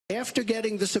After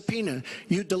getting the subpoena,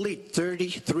 you delete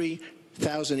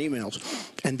 33,000 emails,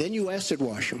 and then you acid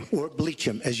wash them, or bleach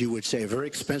them, as you would say, a very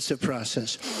expensive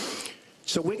process.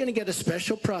 So we're going to get a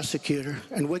special prosecutor,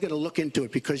 and we're going to look into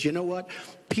it, because you know what?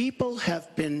 People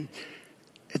have been,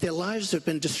 their lives have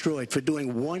been destroyed for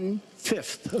doing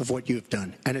 1/5 of what you've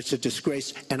done, and it's a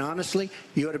disgrace. And honestly,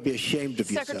 you ought to be ashamed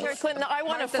of yourself. Secretary Clinton, I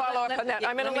want to follow up on that.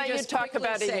 I'm going to let you talk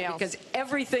about emails. Because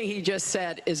everything he just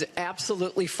said is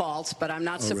absolutely false, but I'm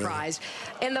not surprised.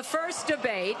 Really? In the first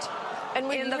debate, and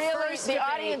the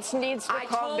audience needs to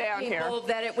calm down here. I told people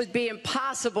that it would be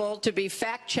impossible to be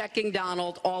fact-checking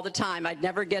Donald all the time. I'd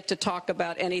never get to talk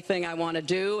about anything I want to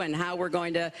do and how we're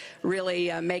going to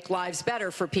really make lives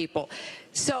better for people.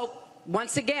 So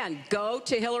once again, go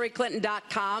to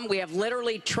HillaryClinton.com. We have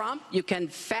literally Trump. You can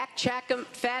fact check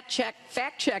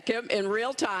him in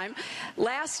real time.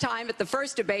 Last time at the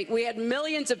first debate, we had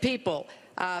millions of people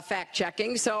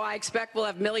fact-checking, so I expect we'll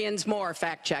have millions more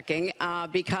fact-checking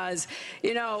because,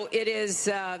 you know,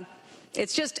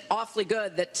 it's just awfully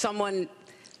good that someone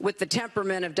with the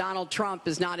temperament of Donald Trump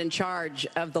is not in charge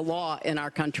of the law in our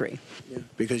country. Yeah,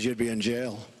 because you'd be in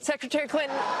jail. Secretary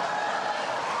Clinton.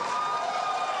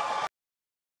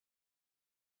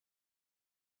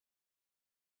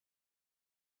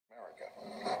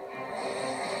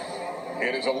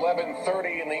 It is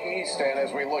 11:30 in the East, and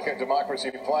as we look at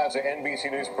Democracy Plaza, NBC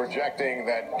News projecting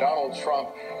that Donald Trump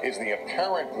is the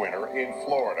apparent winner in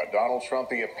Florida. Donald Trump,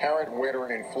 the apparent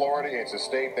winner in Florida. It's a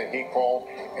state that he called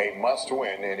a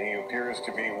must-win, and he appears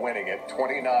to be winning it.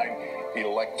 29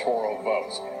 electoral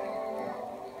votes.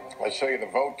 Let's show you the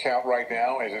vote count right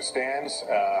now as it stands.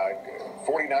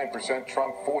 49%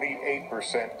 Trump,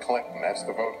 48% Clinton. That's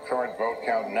the current vote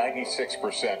count.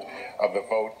 96% of the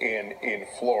vote in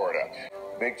Florida.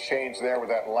 Big change there with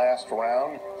that last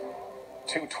round.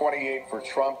 228 for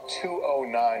Trump,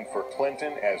 209 for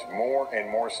Clinton, as more and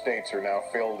more states are now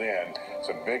filled in.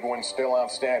 Some big ones still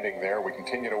outstanding there. We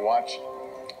continue to watch.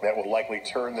 That will likely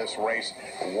turn this race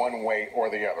one way or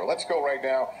the other. Let's go right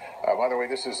now. By the way,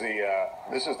 this is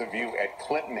the view at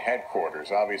Clinton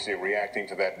headquarters. Obviously, reacting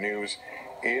to that news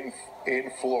in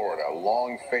Florida.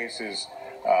 Long faces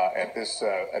at this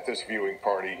viewing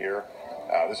party here.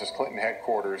 This is Clinton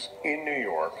headquarters in New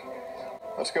York.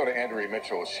 Let's go to Andrea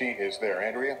Mitchell. She is there.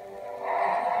 Andrea.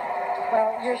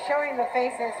 Well, you're showing the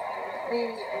faces,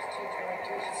 the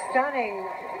stunning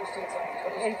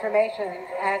information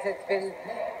as it's been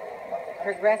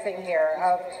progressing here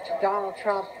of Donald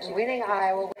Trump winning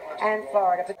Iowa and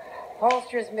Florida. But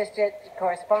pollsters missed it,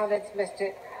 correspondents missed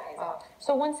it.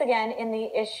 So once again, in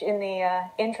the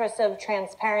interest of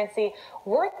transparency,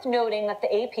 worth noting that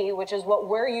the AP, which is what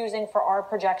we're using for our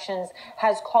projections,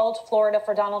 has called Florida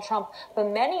for Donald Trump, but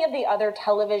many of the other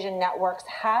television networks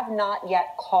have not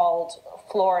yet called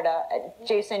Florida.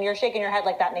 Jason, you're shaking your head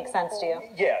like that makes sense to you.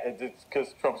 Yeah, it's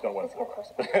because Trump's going to win Florida.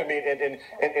 I mean, and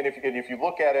if you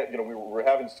look at it, you know, we were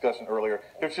having a discussion earlier.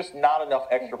 There's just not enough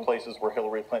extra places where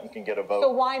Hillary Clinton can get a vote. So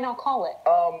why not call it?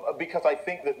 Because I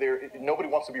think that nobody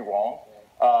wants to be wrong.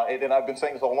 And I've been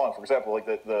saying this all along. For example, like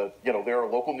there are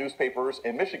local newspapers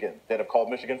in Michigan that have called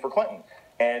Michigan for Clinton,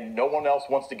 and no one else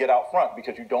wants to get out front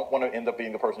because you don't want to end up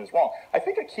being the person who's wrong. I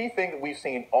think a key thing that we've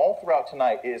seen all throughout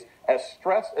tonight is, as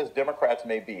stressed as Democrats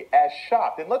may be, as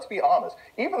shocked, and let's be honest,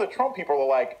 even the Trump people are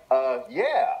like,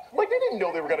 yeah, like they didn't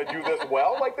know they were going to do this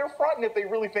well. Like they're fronting if they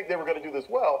really think they were going to do this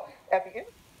well. At the end.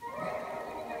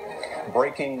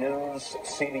 Breaking news,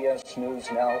 CBS News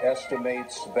now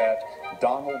estimates that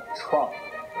Donald Trump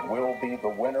will be the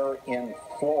winner in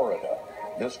Florida.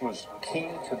 This was key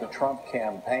to the Trump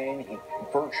campaign. He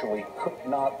virtually could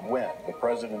not win the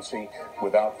presidency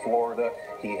without Florida.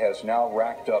 He has now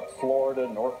racked up Florida,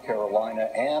 North Carolina,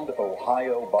 and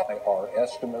Ohio by our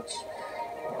estimates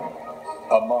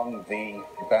among the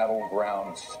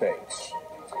battleground states.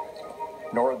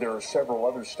 Nor there are several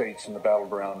other states in the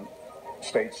battleground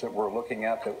states that we're looking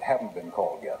at that haven't been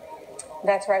called yet.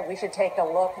 That's right. We should take a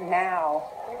look now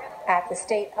at the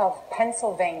state of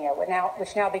Pennsylvania,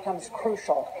 which now becomes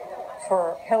crucial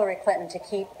for Hillary Clinton to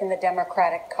keep in the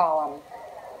Democratic column.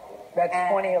 That's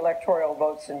 20 electoral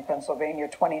votes in Pennsylvania,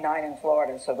 29 in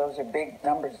Florida, so those are big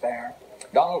numbers there.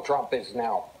 Donald Trump is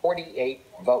now 48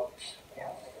 votes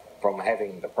from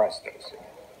having the presidency.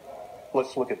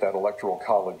 Let's look at that electoral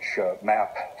college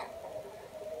map.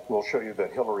 We'll show you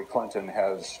that Hillary Clinton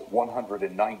has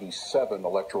 197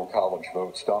 electoral college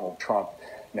votes. Donald Trump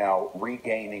now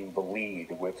regaining the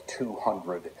lead with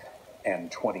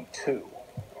 222.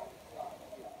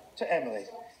 To Emily.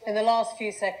 In the last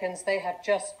few seconds, they have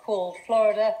just called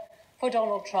Florida for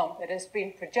Donald Trump. It has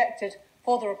been projected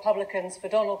for the Republicans for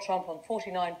Donald Trump on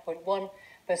 49.1,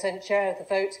 share of the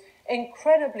vote.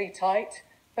 Incredibly tight,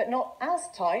 but not as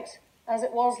tight as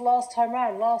it was last time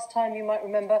round. Last time, you might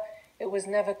remember, it was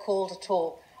never called at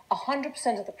all.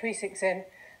 100% of the precincts in,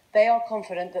 they are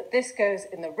confident that this goes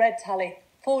in the red tally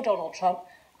for Donald Trump,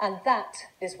 and that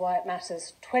is why it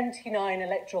matters. 29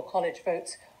 Electoral College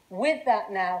votes. With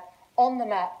that now on the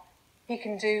map, he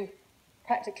can do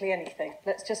practically anything.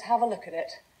 Let's just have a look at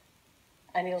it,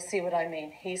 and you'll see what I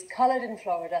mean. He's coloured in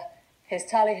Florida. His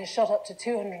tally has shot up to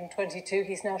 222.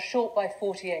 He's now short by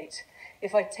 48.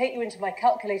 If I take you into my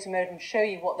calculator mode and show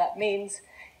you what that means,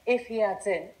 if he adds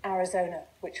in Arizona,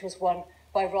 which was won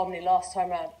by Romney last time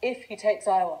round, if he takes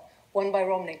Iowa, won by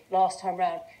Romney last time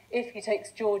round, if he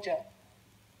takes Georgia,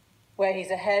 where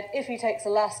he's ahead, if he takes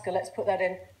Alaska, let's put that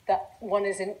in, that one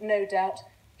is in no doubt,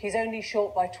 he's only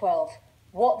short by 12.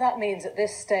 What that means at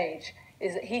this stage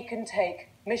is that he can take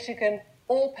Michigan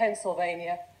or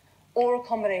Pennsylvania, or a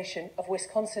combination of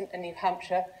Wisconsin and New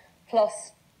Hampshire,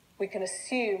 plus we can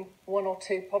assume one or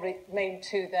two, probably main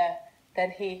two there,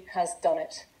 then he has done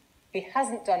it. He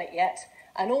hasn't done it yet,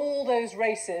 and all those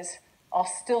races are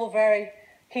still very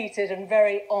heated and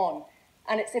very on.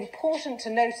 And it's important to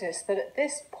notice that at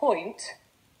this point,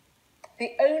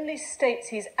 the only states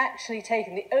he's actually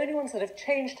taken, the only ones that have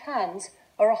changed hands,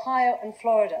 are Ohio and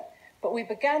Florida. But we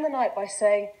began the night by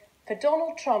saying, for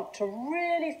Donald Trump to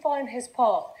really find his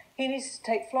path, he needs to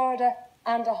take Florida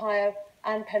and Ohio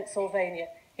and Pennsylvania.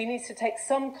 He needs to take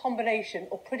some combination,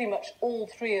 or pretty much all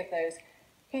three of those.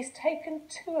 He's taken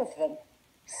two of them.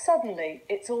 Suddenly,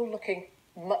 it's all looking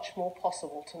much more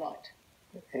possible tonight.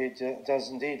 It does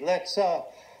indeed. Let's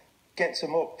get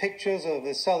some more pictures of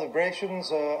the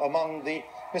celebrations among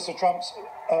Mr. Trump's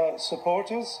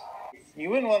supporters. You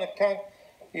wouldn't want to count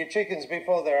your chickens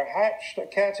before they're hatched,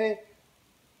 Cathy,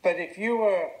 but if you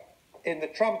were in the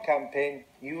Trump campaign,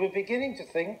 you were beginning to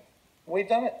think, we've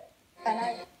done it.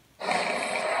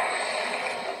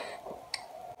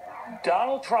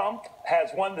 Donald Trump has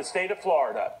won the state of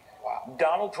Florida. Wow.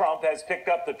 Donald Trump has picked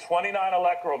up the 29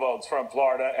 electoral votes from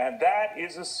Florida, and that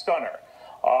is a stunner.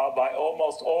 By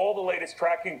almost all the latest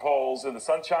tracking polls in the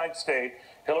Sunshine State,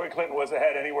 Hillary Clinton was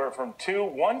ahead anywhere from 2.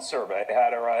 One survey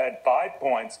had her ahead 5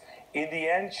 points. In the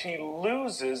end, she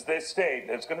loses this state.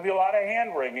 There's going to be a lot of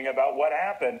hand-wringing about what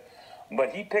happened,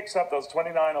 but he picks up those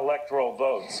 29 electoral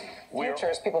votes.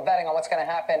 Futures, people betting on what's going to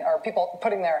happen, or people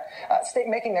putting their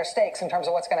making their stakes in terms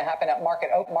of what's going to happen at market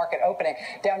opening,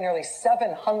 down nearly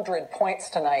 700 points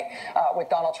tonight, with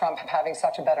Donald Trump having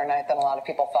such a better night than a lot of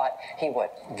people thought he would.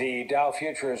 The Dow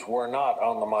futures were not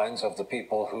on the minds of the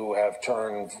people who have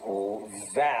turned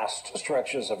vast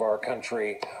stretches of our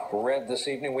country red this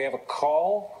evening. We have a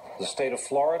call, the state of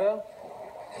Florida.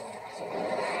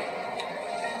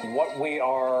 What we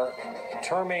are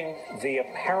terming the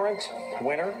apparent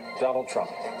winner, Donald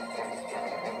Trump.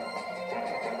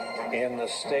 In the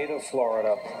state of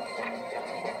Florida,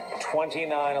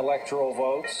 29 electoral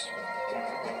votes.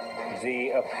 The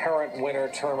apparent winner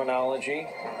terminology.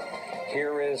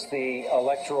 Here is the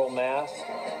electoral math.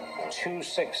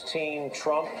 216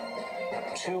 Trump,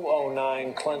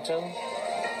 209 Clinton.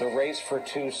 The race for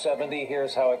 270,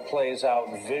 here's how it plays out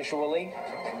visually.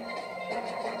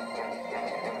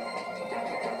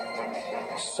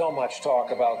 So much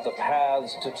talk about the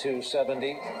paths to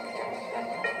 270.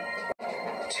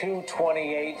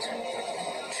 228,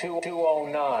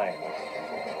 209.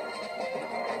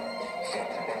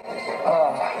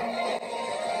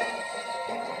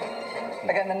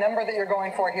 Again, the number that you're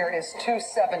going for here is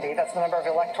 270. That's the number of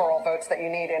electoral votes that you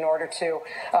need in order to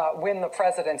win the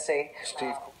presidency.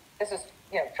 Steve. This is,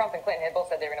 Trump and Clinton had both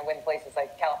said they were going to win places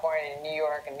like California and New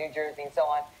York and New Jersey and so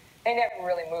on. They never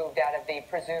really moved out of the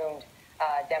presumed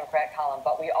Democrat column,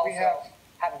 but we also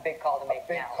have a big call to make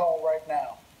now. A big call right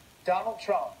now. Donald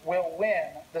Trump will win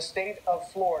the state of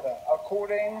Florida.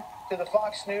 According to the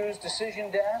Fox News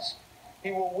decision desk,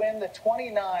 he will win the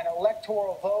 29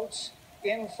 electoral votes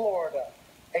in Florida.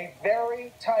 A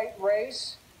very tight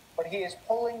race, but he is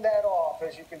pulling that off.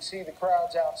 As you can see, the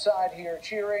crowds outside here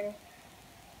cheering.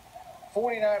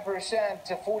 49%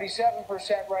 to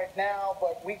 47% right now,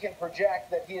 but we can project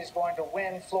that he is going to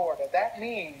win Florida. That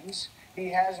means he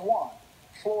has won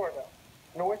Florida,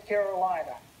 North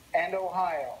Carolina, and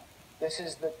Ohio. This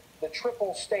is the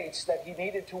triple states that he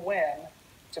needed to win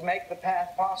to make the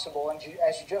path possible. And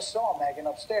as you just saw, Megan,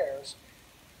 upstairs,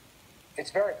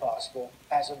 it's very possible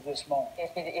as of this moment.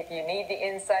 If you need the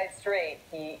inside straight,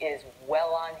 he is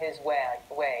well on his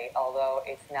way, although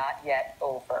it's not yet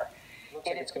over.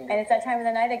 And it's that time of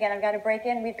the night again. I've got to break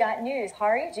in. We've got news.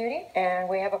 Hari, Judy? And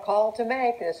we have a call to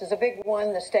make. This is a big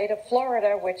one. The state of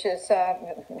Florida, which has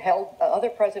held other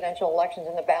presidential elections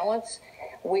in the balance,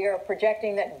 We are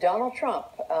projecting that Donald Trump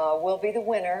will be the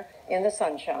winner in the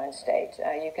Sunshine State.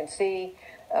 You can see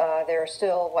there are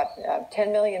still,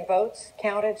 10 million votes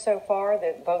counted so far.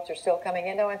 The votes are still coming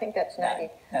in. No, I think that's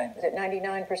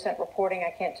 99% reporting.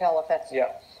 I can't tell if that's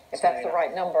the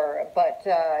right number. But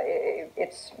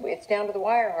it's down to the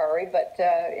wire, Hari. But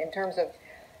in terms of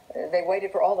they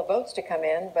waited for all the votes to come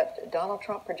in, but Donald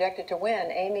Trump projected to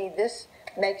win. Amy, this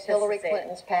makes Hillary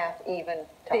Clinton's path even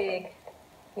tougher. Big.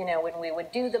 You know, when we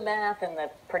would do the math and the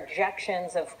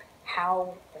projections of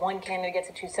how one candidate gets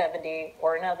to 270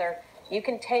 or another, you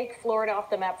can take Florida off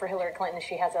the map for Hillary Clinton.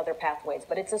 She has other pathways,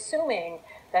 but it's assuming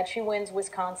that she wins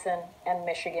Wisconsin and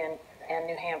Michigan and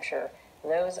New Hampshire.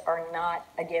 Those are not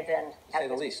a given. To say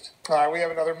the least. All right, we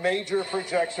have another major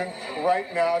projection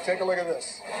right now. Take a look at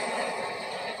this.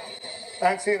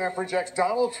 And CNN projects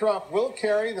Donald Trump will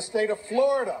carry the state of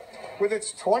Florida. With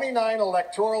its 29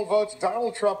 electoral votes,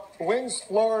 Donald Trump wins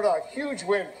Florida. A huge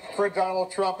win for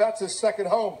Donald Trump. That's his second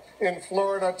home in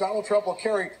Florida. Donald Trump will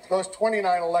carry those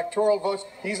 29 electoral votes.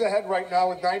 He's ahead right now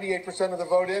with 98% of the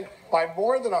vote in by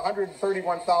more than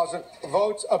 131,000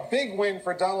 votes. A big win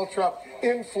for Donald Trump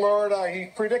in Florida. He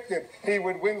predicted he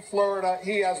would win Florida.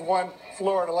 He has won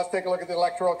Florida. Let's take a look at the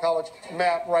Electoral College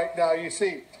map right now. You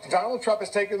see, Donald Trump has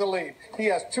taken the lead. He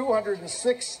has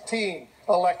 216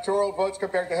 electoral votes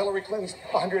compared to Hillary Clinton's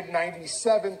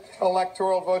 197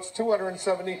 electoral votes,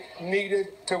 270 needed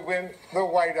to win the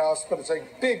White House. But it's a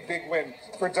big, big win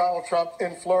for Donald Trump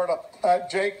in Florida.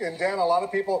 Jake and Dan, a lot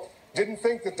of people didn't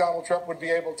think that Donald Trump would be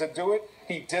able to do it.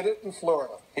 He did it in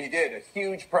Florida. He did. A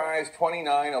huge prize,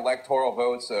 29 electoral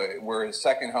votes, where his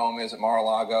second home is at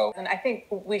Mar-a-Lago. And I think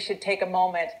we should take a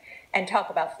moment and talk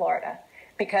about Florida.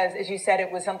 Because, as you said,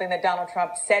 it was something that Donald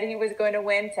Trump said he was going to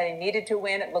win, said he needed to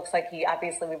win. It looks like we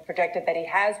projected that he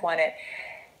has won it.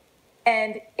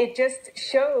 And it just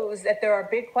shows that there are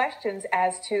big questions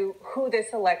as to who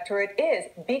this electorate is.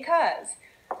 Because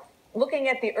looking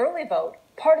at the early vote,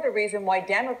 part of the reason why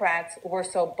Democrats were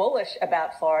so bullish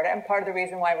about Florida and part of the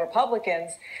reason why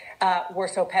Republicans were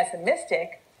so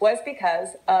pessimistic was because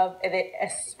of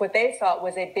what they thought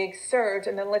was a big surge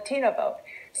in the Latino vote.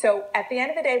 So at the end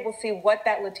of the day, we'll see what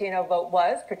that Latino vote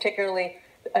was, particularly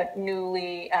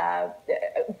newly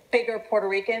bigger Puerto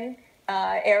Rican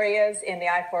areas in the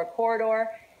I-4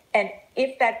 corridor. And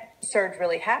if that surge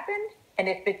really happened, and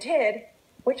if it did,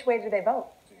 which way did they vote?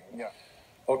 Yeah.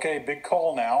 Okay, big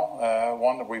call now,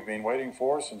 one that we've been waiting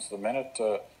for since the minute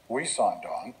we signed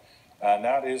on, and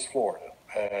that is Florida.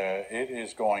 It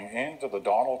is going into the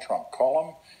Donald Trump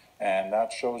column, and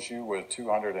that shows you with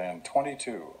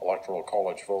 222 electoral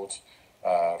college votes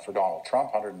for Donald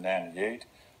Trump, 198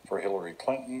 for Hillary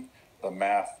Clinton. The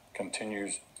math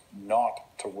continues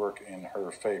not to work in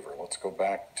her favor. Let's go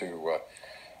back to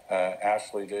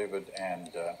Ashley, David,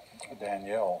 and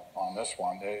Danielle on this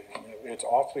one. It's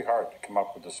awfully hard to come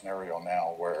up with a scenario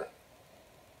now where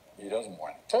he doesn't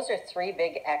win. Those are three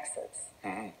big X's.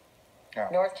 Mm-hmm. Yeah.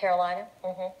 North Carolina,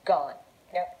 gone.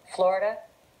 Yep. Florida,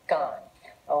 gone.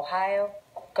 Ohio,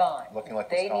 gone. Looking like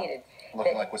they Wisconsin. needed.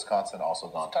 Looking like Wisconsin also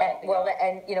gone.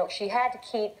 And you know, she had to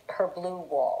keep her blue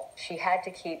wall. She had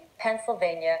to keep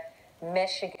Pennsylvania,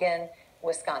 Michigan,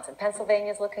 Wisconsin.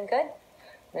 Pennsylvania's looking good.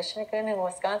 Michigan and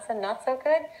Wisconsin, not so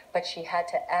good. But she had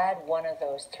to add one of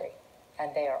those three.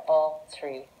 And they are all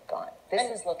three gone. This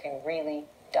is looking really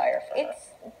dire for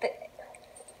her.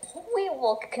 We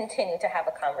will continue to have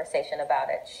a conversation about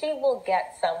it. She will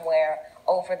get somewhere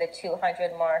over the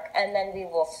 200 mark, and then we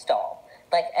will stall.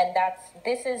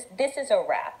 This is a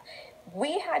wrap.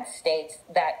 We had states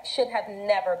that should have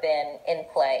never been in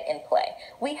play.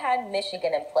 We had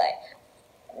Michigan in play.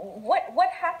 What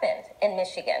happened in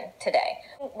Michigan today?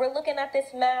 We're looking at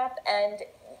this map, and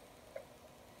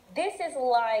this is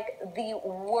like the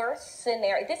worst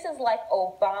scenario. This is like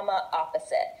Obama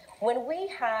opposite. When we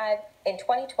had, in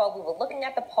 2012, we were looking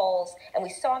at the polls and we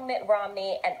saw Mitt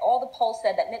Romney, and all the polls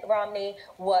said that Mitt Romney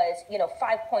was,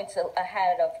 5 points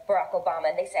ahead of Barack Obama.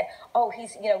 And they said, oh,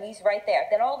 he's right there.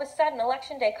 Then all of a sudden,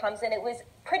 Election Day comes and it was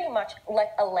pretty much like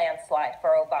a landslide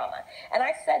for Obama. And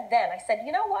I said,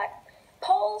 you know what?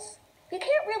 Polls, you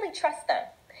can't really trust them.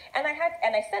 And I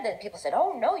said that, people said,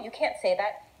 oh, no, you can't say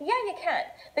that. Yeah, you can.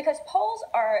 Because polls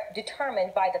are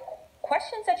determined by the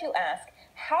questions that you ask,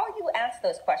 how you ask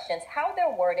those questions, how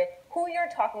they're worded, who you're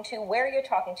talking to, where you're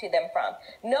talking to them from.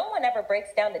 No one ever breaks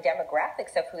down the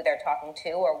demographics of who they're talking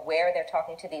to or where they're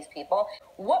talking to these people.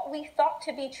 What we thought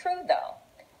to be true, though,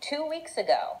 2 weeks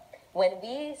ago, when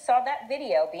we saw that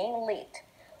video being leaked,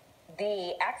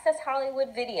 the Access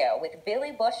Hollywood video with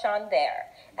Billy Bush on there,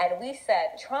 and we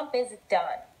said, Trump is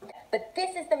done. But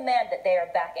this is the man that they are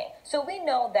backing. So we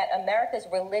know that America's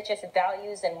religious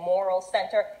values and moral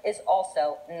center is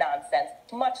also nonsense,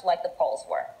 much like the polls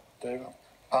were. David?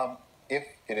 If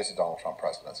it is a Donald Trump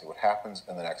presidency, what happens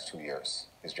in the next 2 years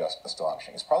is just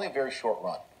astonishing. It's probably a very short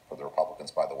run for the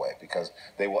Republicans, by the way, because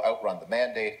they will outrun the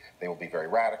mandate, they will be very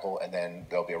radical, and then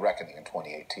there'll be a reckoning in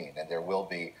 2018. And there will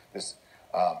be this,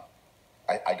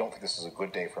 I don't think this is a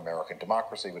good day for American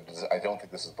democracy, but I don't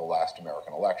think this is the last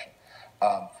American election.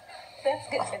 That's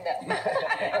good to know.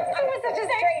 That was such a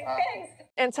straight face.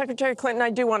 And Secretary Clinton, I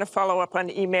do want to follow up on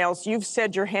emails. You've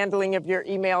said your handling of your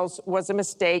emails was a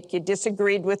mistake. You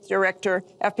disagreed with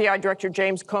FBI Director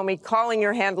James Comey, calling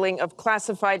your handling of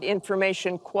classified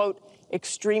information, quote,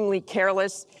 extremely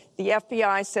careless. The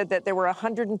FBI said that there were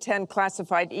 110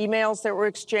 classified emails that were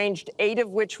exchanged, 8 of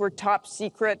which were top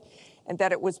secret, and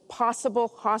that it was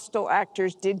possible hostile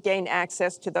actors did gain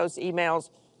access to those emails.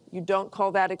 You don't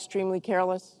call that extremely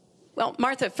careless? Well,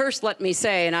 Martha, first let me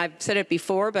say, and I've said it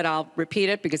before, but I'll repeat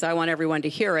it because I want everyone to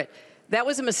hear it, that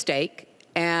was a mistake,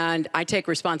 and I take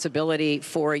responsibility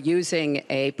for using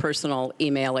a personal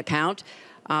email account.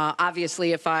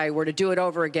 Obviously, if I were to do it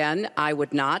over again, I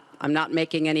would not. I'm not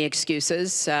making any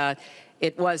excuses.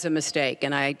 It was a mistake,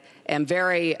 and I am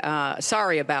very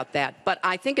sorry about that. But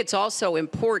I think it's also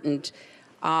important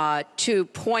to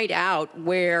point out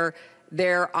where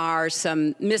there are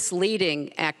some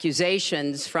misleading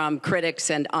accusations from critics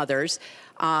and others.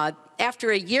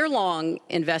 After a year-long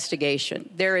investigation,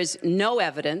 there is no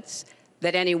evidence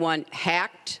that anyone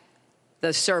hacked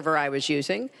the server I was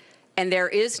using, and there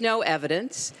is no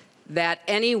evidence that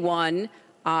anyone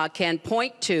can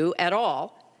point to at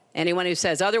all, anyone who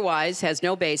says otherwise has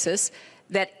no basis,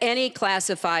 that any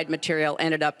classified material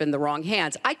ended up in the wrong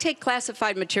hands. I take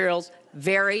classified materials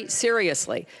very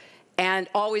seriously, and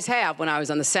always have. When I was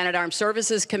on the Senate Armed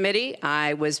Services Committee,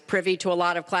 I was privy to a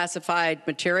lot of classified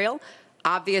material.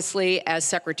 Obviously, as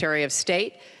Secretary of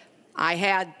State, I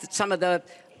had some of the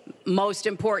most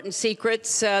important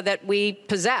secrets that we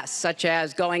possess, such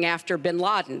as going after bin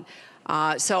Laden.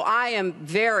 So I am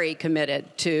very committed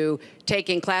to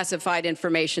taking classified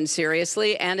information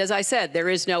seriously. And as I said, there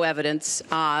is no evidence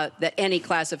that any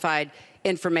classified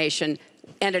information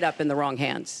ended up in the wrong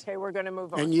hands. Okay, we're going to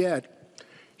move on. And yet,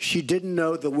 she didn't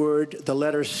know the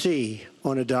letter C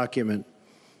on a document,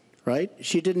 right?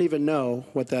 She didn't even know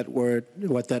what that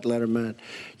letter meant.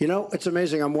 You know, it's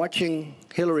amazing. I'm watching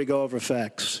Hillary go over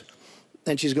facts,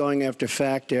 and she's going after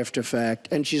fact after fact,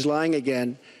 and she's lying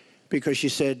again because she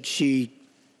said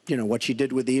what she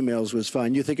did with emails was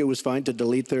fine. You think it was fine to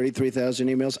delete 33,000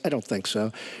 emails? I don't think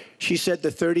so. She said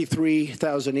the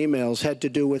 33,000 emails had to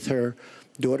do with her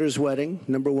daughter's wedding,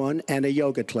 number one, and a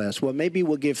yoga class. Well, maybe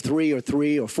we'll give 3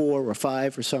 or 4 or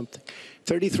 5 or something.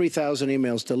 33,000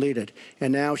 emails deleted.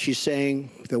 And now she's saying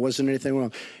there wasn't anything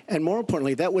wrong. And more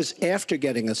importantly, that was after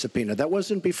getting a subpoena. That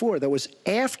wasn't before. That was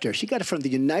after. She got it from the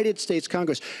United States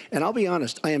Congress. And I'll be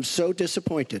honest, I am so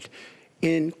disappointed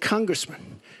in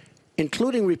congressmen,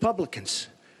 including Republicans,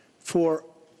 for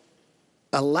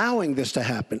allowing this to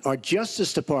happen. Our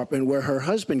Justice Department, where her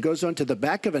husband goes onto the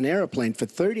back of an airplane for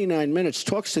 39 minutes,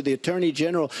 talks to the Attorney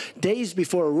General days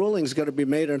before a ruling is going to be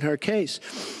made on her case.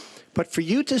 But for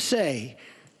you to say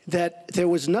that there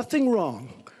was nothing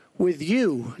wrong with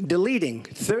you deleting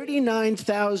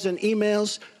 39,000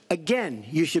 emails, again,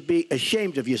 you should be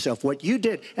ashamed of yourself, what you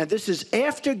did. And this is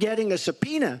after getting a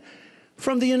subpoena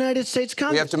from the United States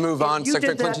Congress. We have to move on.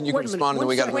 Secretary Clinton, you can respond, and then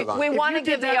we got to move on. We want to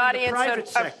give the audience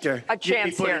a chance you'd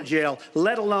be put in jail,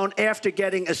 let alone after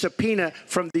getting a subpoena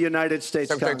from the United States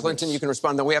Secretary Congress. Clinton, you can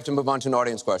respond, then we have to move on to an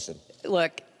audience question.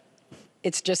 Look,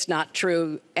 it's just not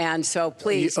true, and so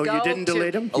please go you didn't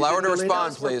delete them? Allow her to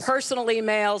respond, please. Personal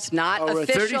emails, not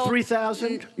official.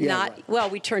 33,000? Yeah, right. Well,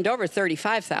 we turned over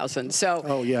 35,000, so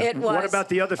it was. What about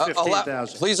the other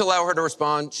 15,000? Please allow her to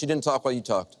respond. She didn't talk while you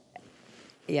talked.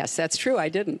 Yes, that's true. I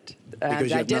didn't. Because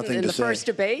you I have didn't nothing in to the say. first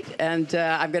debate, and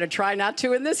I'm going to try not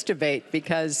to in this debate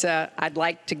because I'd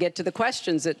like to get to the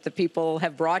questions that the people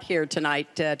have brought here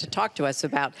tonight to talk to us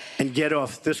about. And get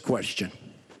off this question.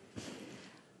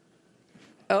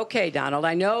 Okay, Donald,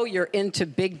 I know you're into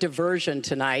big diversion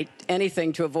tonight,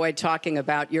 anything to avoid talking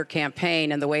about your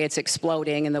campaign and the way it's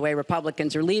exploding and the way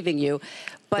Republicans are leaving you.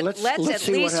 But let's at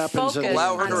least focus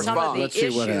on some of the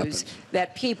issues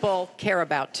that people care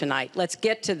about tonight. Let's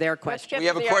get to their questions. We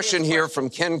have a question here from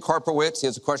Ken Karpowitz. He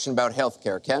has a question about health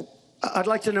care. Ken? I'd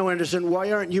like to know, Anderson,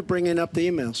 why aren't you bringing up the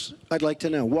emails? I'd like to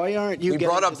know. Why aren't you We getting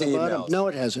brought up to the bottom? emails. No,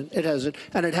 it hasn't. It hasn't.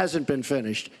 And it hasn't been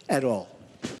finished at all.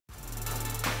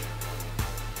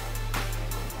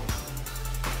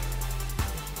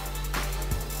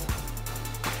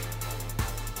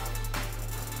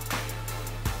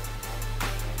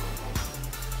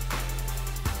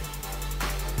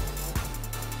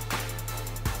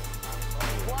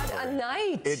 A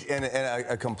night. And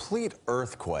a complete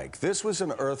earthquake. This was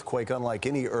an earthquake unlike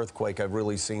any earthquake I've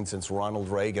really seen since Ronald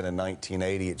Reagan in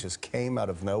 1980. It just came out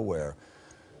of nowhere.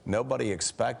 Nobody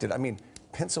expected. I mean,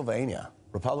 Pennsylvania,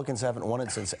 Republicans haven't won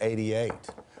it since '88.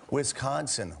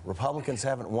 Wisconsin, Republicans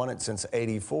haven't won it since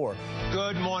 '84.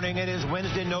 Good morning. It is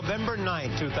Wednesday, November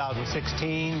 9,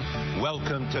 2016.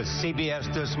 Welcome to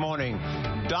CBS This Morning.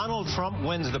 Donald Trump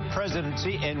wins the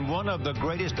presidency in one of the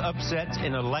greatest upsets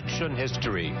in election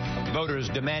history. Voters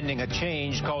demanding a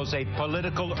change cause a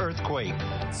political earthquake.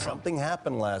 Something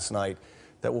happened last night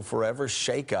that will forever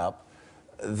shake up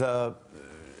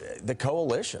the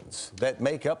coalitions that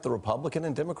make up the Republican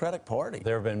and Democratic Party.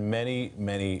 There have been many,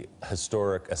 many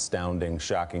historic, astounding,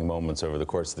 shocking moments over the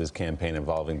course of this campaign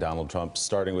involving Donald Trump,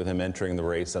 starting with him entering the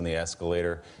race on the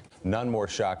escalator. None more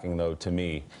shocking, though, to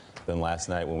me than last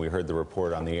night when we heard the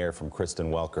report on the air from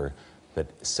Kristen Welker that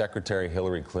Secretary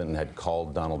Hillary Clinton had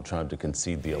called Donald Trump to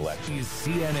concede the election. Is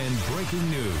CNN breaking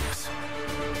news.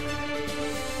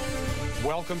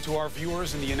 Welcome to our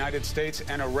viewers in the United States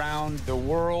and around the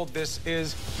world. This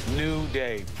is New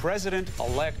Day.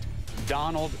 President-elect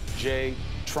Donald J.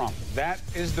 Trump. That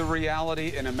is the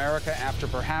reality in America after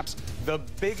perhaps the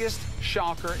biggest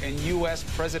shocker in U.S.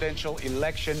 presidential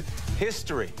election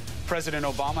history. President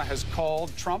Obama has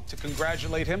called Trump to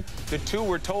congratulate him. The two,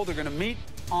 we're told, are going to meet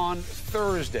on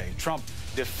Thursday. Trump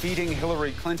defeating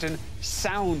Hillary Clinton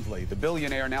soundly. The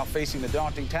billionaire now facing the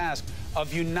daunting task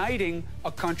of uniting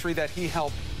a country that he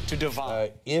helped to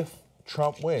divide. If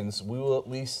Trump wins, we will at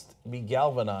least be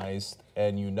galvanized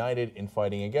and united in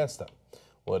fighting against them.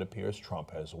 Well, it appears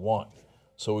Trump has won.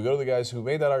 So we go to the guys who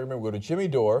made that argument. We go to Jimmy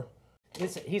Dore.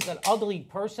 He's an ugly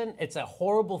person. It's a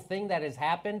horrible thing that has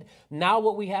happened. Now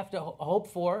what we have to hope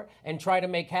for and try to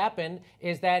make happen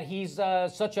is that he's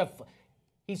such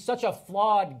a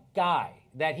flawed guy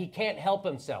that he can't help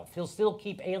himself. He'll still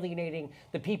keep alienating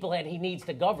the people that he needs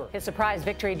to govern. His surprise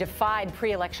victory defied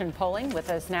pre-election polling. With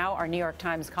us now, our New York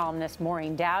Times columnist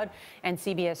Maureen Dowd and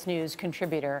CBS News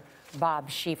contributor Bob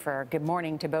Schieffer. Good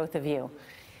morning to both of you.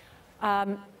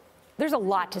 There's a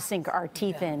lot to sink our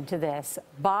teeth into this.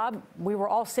 Bob, we were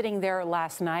all sitting there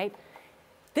last night.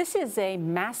 This is a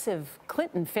massive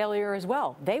Clinton failure as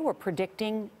well. They were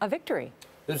predicting a victory.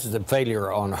 This is a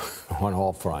failure on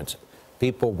all fronts.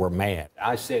 People were mad.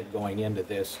 I said going into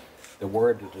this, the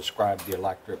word to describe the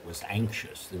electorate was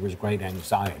anxious. There was great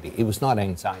anxiety. It was not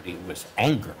anxiety, it was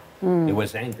anger. It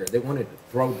was anger. They wanted to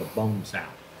throw the bones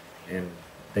out, and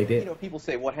they did. You know, people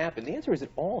say, what happened? The answer is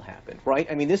it all happened, right?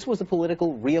 I mean, this was a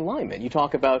political realignment. You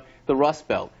talk about the Rust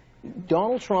Belt.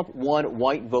 Donald Trump won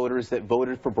white voters that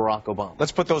voted for Barack Obama.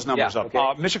 Let's put those numbers up.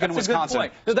 Okay. Michigan and That's a good Wisconsin.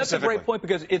 point. No, that's a great point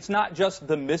because it's not just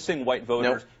the missing white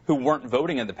voters who weren't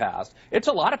voting in the past. It's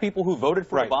a lot of people who voted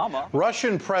for Obama.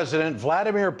 Russian President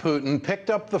Vladimir Putin picked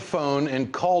up the phone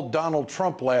and called Donald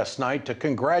Trump last night to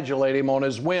congratulate him on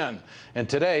his win. And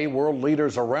today, world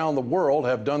leaders around the world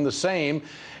have done the same.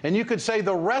 And you could say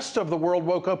the rest of the world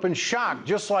woke up in shock,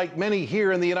 just like many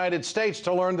here in the United States,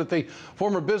 to learn that the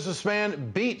former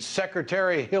businessman beat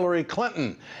Secretary Hillary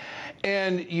Clinton.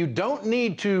 And you don't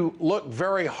need to look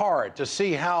very hard to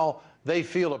see how they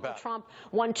feel about it. Trump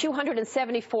won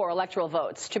 274 electoral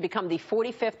votes to become the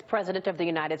 45th president of the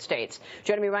United States.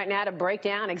 Joining me right now to break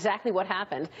down exactly what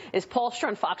happened is pollster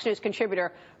and Fox News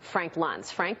contributor Frank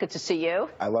Luntz. Frank, good to see you.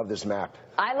 I love this map.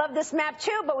 I love this map,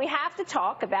 too, but we have to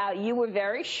talk about you were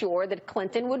very sure that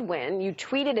Clinton would win. You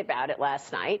tweeted about it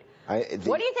last night. What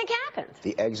do you think happened?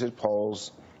 The exit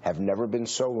polls have never been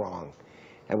so wrong.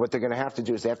 And what they're going to have to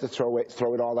do is they have to throw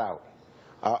it all out.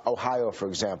 Ohio, for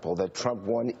example, that Trump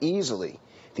won easily.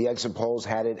 The exit polls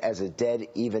had it as a dead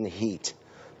even heat.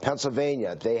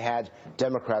 Pennsylvania, they had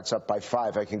Democrats up by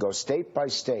 5. I can go state by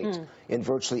state in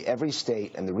virtually every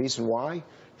state. And the reason why?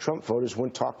 Trump voters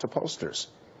wouldn't talk to pollsters.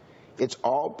 It's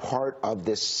all part of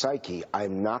this psyche.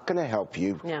 I'm not going to help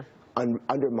you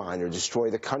undermine or destroy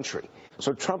the country.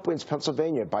 So Trump wins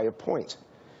Pennsylvania by a point.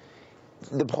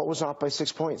 The poll was off by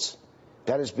 6 points.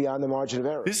 That is beyond the margin of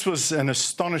error. This was an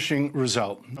astonishing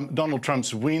result. Donald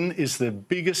Trump's win is the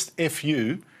biggest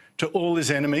FU to all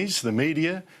his enemies, the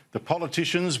media, the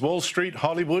politicians, Wall Street,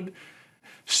 Hollywood.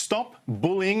 Stop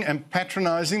bullying and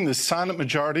patronising the silent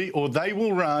majority, or they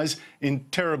will rise in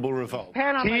terrible revolt.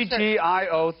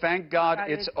 TGIO, thank God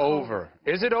it's over.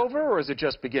 Is it over, or is it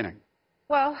just beginning?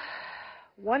 Well,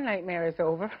 one nightmare is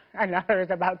over, another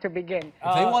is about to begin.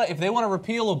 If they want to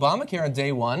repeal Obamacare on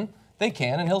day one, they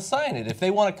can, and he'll sign it. If they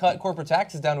want to cut corporate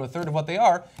taxes down to a third of what they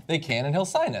are, they can, and he'll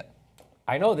sign it.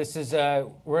 I know this is,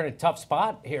 we're in a tough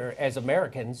spot here as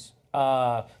Americans.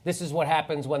 This is what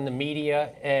happens when the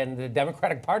media and the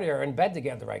Democratic Party are in bed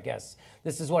together, I guess.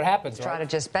 This is what happens, right?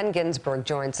 Strategist Ben Ginsburg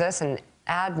joins us, an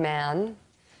ad man,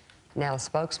 now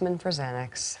spokesman for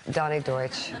Xanax, Donnie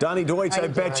Deutsch. Donnie Deutsch, How I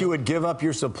you bet doing? you would give up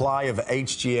your supply of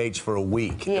HGH for a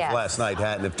week Yes. if last night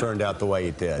hadn't have turned out the way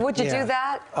it did. Would you do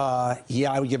that?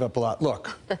 Yeah, I would give up a lot.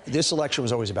 Look, this election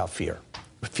was always about fear.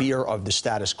 Fear of the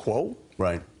status quo.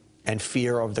 Right. And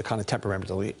fear of the kind of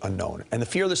temperamentally unknown. And the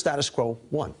fear of the status quo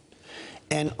won.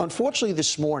 And unfortunately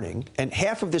this morning, and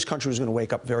half of this country was going to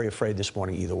wake up very afraid this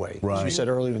morning either way. As Right. you said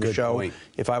earlier in the Good show, point.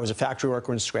 if I was a factory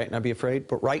worker in Scranton, I'd be afraid.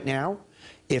 But right now,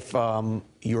 if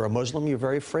you're a Muslim, you're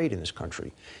very afraid in this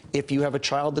country. If you have a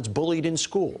child that's bullied in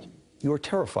school, you're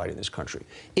terrified in this country.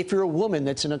 If you're a woman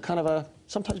that's in a kind of a,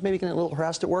 sometimes maybe getting a little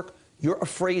harassed at work, you're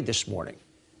afraid this morning.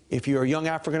 If you're a young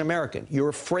African-American, you're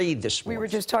afraid this morning. We were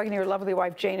just talking to your lovely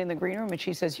wife, Jane, in the green room, and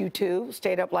she says you, too,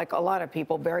 stayed up like a lot of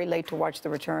people, very late to watch the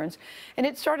returns. And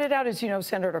it started out, as you know,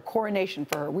 Senator, a coronation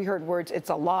for her. We heard words, it's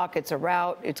a lock, it's a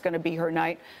rout, it's going to be her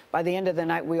night. By the end of the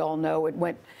night, we all know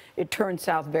it turned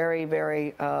south very,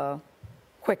 very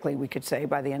quickly, we could say,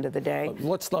 by the end of the day.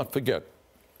 Let's not forget,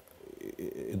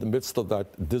 in the midst of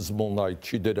that dismal night,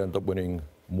 she did end up winning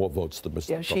more votes than Mr.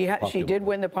 Yeah, Trump. she did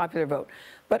win the popular vote.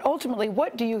 But ultimately,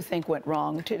 what do you think went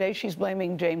wrong? Today, she's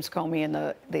blaming James Comey and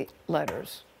the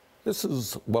letters. This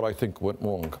is what I think went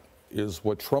wrong, is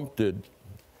what Trump did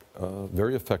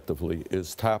very effectively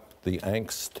is tap the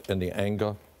angst and the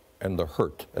anger and the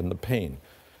hurt and the pain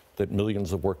that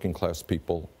millions of working class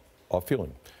people are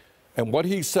feeling. And what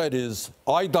he said is,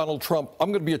 I, Donald Trump, I'm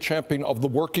going to be a champion of the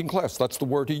working class. That's the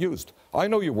word he used. I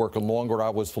know you're working longer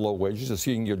hours for low wages. You're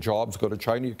seeing your jobs go to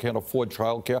China. You can't afford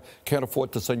childcare, can't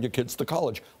afford to send your kids to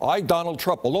college. I, Donald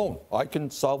Trump, alone, I can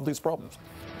solve these problems.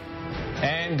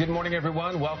 And good morning,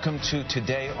 everyone. Welcome to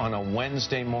Today on a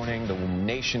Wednesday morning. The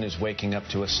nation is waking up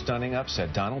to a stunning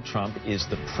upset. Donald Trump is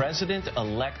the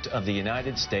president-elect of the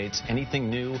United States. Anything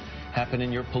new happen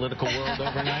in your political world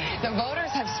overnight? The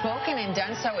voters have spoken and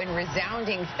done so in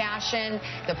resounding fashion.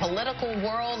 The political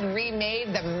world remade,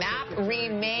 the map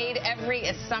remade, every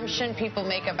assumption people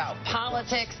make about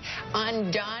politics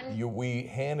undone. We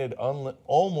handed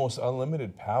almost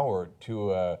unlimited power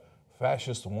to a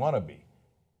fascist wannabe.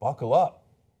 Buckle up.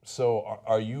 So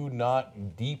are you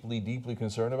not deeply, deeply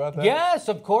concerned about that? Yes,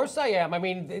 of course I am. I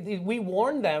mean, we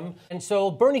warned them. And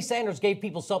so Bernie Sanders gave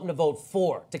people something to vote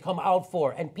for, to come out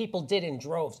for, and people did in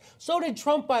droves. So did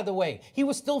Trump, by the way. He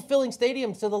was still filling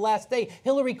stadiums to the last day.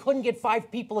 Hillary couldn't get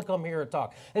 5 people to come here and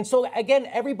talk. And so, again,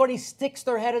 everybody sticks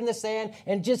their head in the sand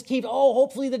and just keep,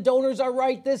 hopefully the donors are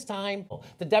right this time.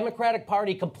 The Democratic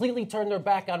Party completely turned their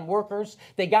back on workers.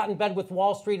 They got in bed with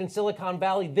Wall Street and Silicon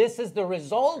Valley. This is the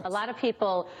result. A lot of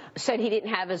people said he didn't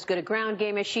have as good a ground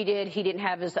game as she did. He didn't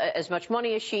have as much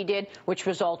money as she did, which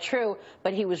was all true.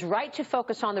 But he was right to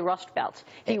focus on the Rust Belt.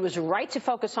 He was right to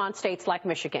focus on states like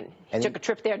Michigan. He took a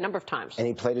trip there a number of times. And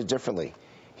he played it differently.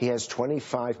 He has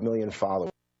 25 million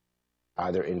followers,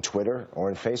 either in Twitter or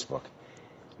in Facebook.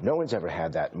 No one's ever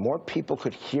had that. More people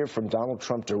could hear from Donald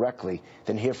Trump directly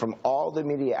than hear from all the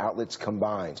media outlets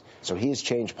combined. So he has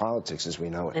changed politics as we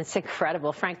know it. It's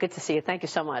incredible. Frank, good to see you. Thank you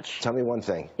so much. Tell me one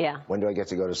thing. Yeah. When do I get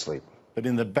to go to sleep? But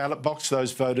in the ballot box,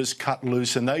 those voters cut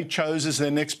loose and they chose as their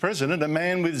next president a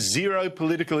man with zero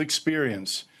political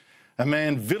experience. A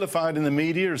man vilified in the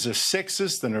media as a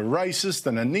sexist and a racist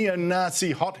and a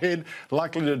neo-Nazi hothead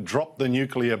likely to drop the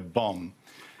nuclear bomb.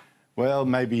 Well,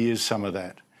 maybe he is some of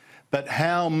that. But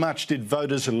how much did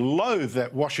voters loathe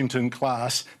that Washington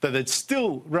class that they'd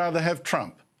still rather have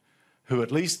Trump, who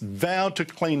at least vowed to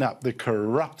clean up the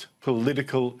corrupt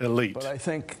political elite? But I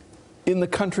think in the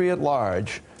country at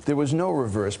large, there was no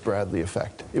reverse Bradley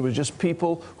effect. It was just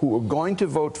people who were going to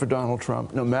vote for Donald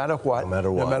Trump no matter what.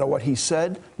 No matter what he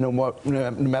said, no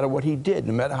matter what he did,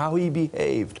 no matter how he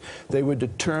behaved. They were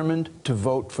determined to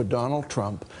vote for Donald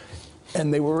Trump,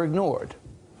 and they were ignored.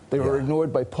 They were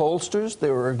ignored by pollsters, they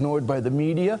were ignored by the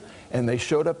media, and they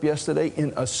showed up yesterday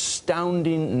in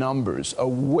astounding numbers, a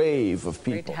wave of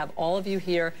people. Great to have all of you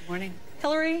here. Morning.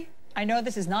 Hillary, I know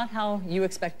this is not how you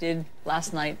expected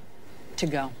last night to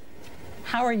go.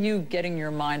 How are you getting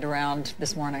your mind around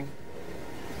this morning?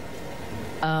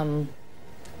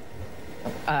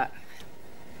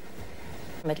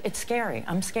 It's scary.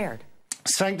 I'm scared.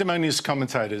 Sanctimonious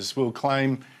commentators will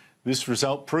claim this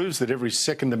result proves that every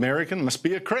second American must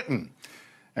be a cretin.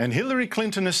 And Hillary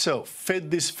Clinton herself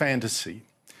fed this fantasy.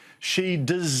 She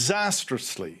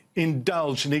disastrously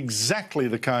indulged in exactly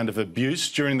the kind of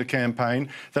abuse during the campaign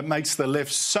that makes the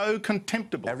left so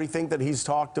contemptible. Everything that he's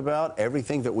talked about,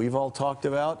 everything that we've all talked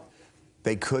about,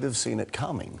 they could have seen it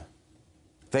coming.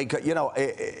 They could,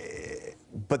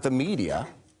 But the media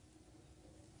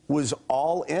was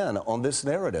all in on this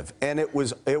narrative, and it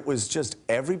was just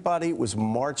everybody was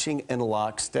marching in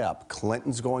lockstep.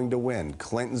 Clinton's going to win.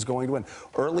 Clinton's going to win.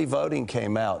 Early voting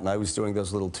came out, and I was doing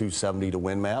those little 270 to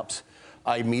win maps.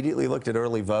 I immediately looked at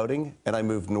early voting, and I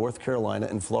moved North Carolina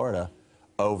and Florida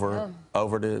over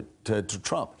to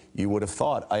Trump. You would have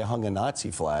thought I hung a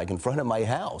Nazi flag in front of my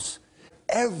house.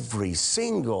 Every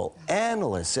single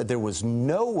analyst said there was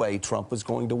no way Trump was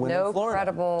going to win in Florida. No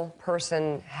credible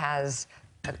person has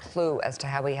a clue as to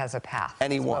how he has a path.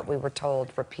 Anyone. That's what we were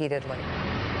told repeatedly.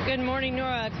 Good morning,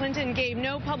 Nora. Clinton gave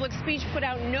no public speech, put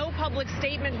out no public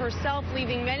statement herself,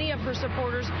 leaving many of her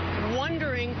supporters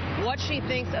wondering what she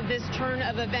thinks of this turn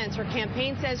of events. Her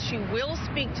campaign says she will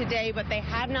speak today, but they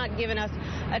have not given us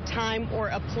a time or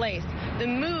a place. The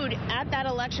mood at that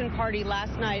election party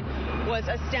last night was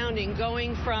astounding,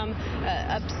 going from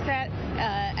upset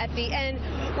at the end,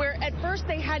 where at first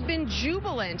they had been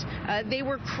jubilant. They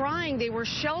were crying, they were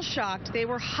shell-shocked, they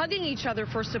were hugging each other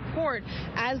for support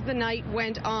as the night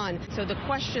went on. So the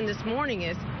question this morning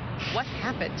is, what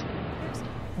happened?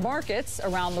 Markets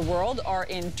around the world are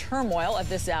in turmoil at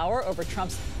this hour over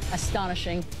Trump's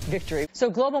astonishing victory. So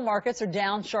global markets are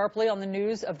down sharply on the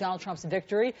news of Donald Trump's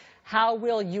victory. How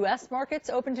will U.S. markets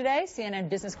open today? CNN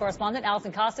business correspondent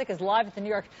Allison Kosik is live at the New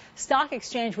York Stock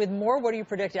Exchange with more. What do you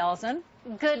predict, Allison?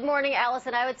 Good morning,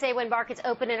 Allison. I would say when markets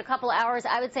open in a couple hours,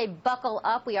 I would say buckle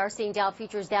up. We are seeing Dow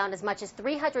futures down as much as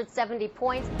 370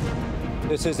 points.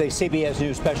 This is a CBS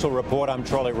News special report. I'm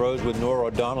Charlie Rose with Nora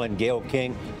O'Donnell and Gail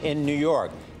King in New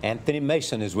York. Anthony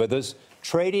Mason is with us.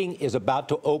 Trading is about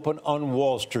to open on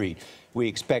Wall Street. We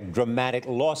expect dramatic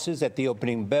losses at the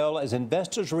opening bell as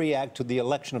investors react to the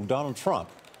election of Donald Trump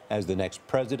as the next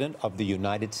president of the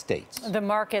United States. The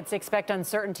markets expect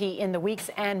uncertainty in the weeks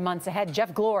and months ahead.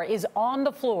 Jeff Glor is on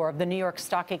the floor of the New York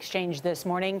Stock Exchange this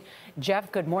morning.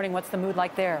 Jeff, good morning. What's the mood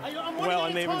like there? Well,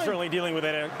 and they've been certainly dealing with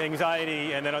that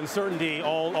anxiety and that uncertainty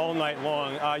all night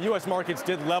long. U.S. markets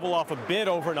did level off a bit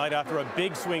overnight after a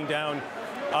big swing down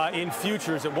in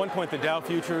futures. At one point, the Dow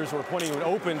futures were pointing to an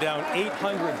open down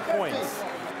 800 points.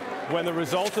 When the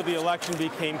result of the election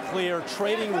became clear,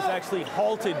 trading was actually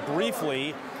halted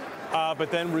briefly,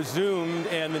 but then resumed,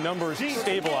 and the numbers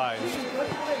stabilized.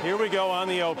 Here we go on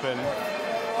the open.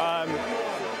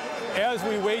 As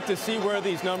we wait to see where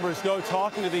these numbers go,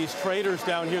 talking to these traders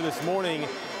down here this morning,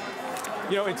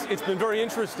 you know, it's been very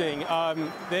interesting.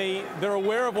 They're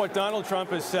aware of what Donald Trump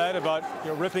has said about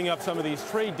ripping up some of these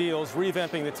trade deals,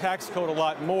 revamping the tax code a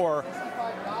lot more.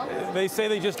 They say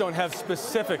they just don't have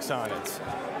specifics on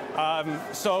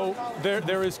it. So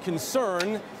there is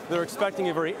concern. They're expecting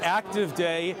a very active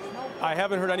day. I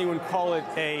haven't heard anyone call it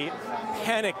a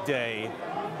panic day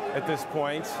at this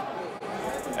point.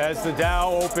 As the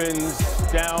Dow opens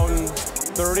down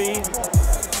 30.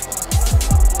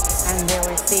 And there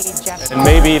we see Jeff. And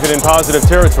maybe even in positive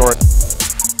territory.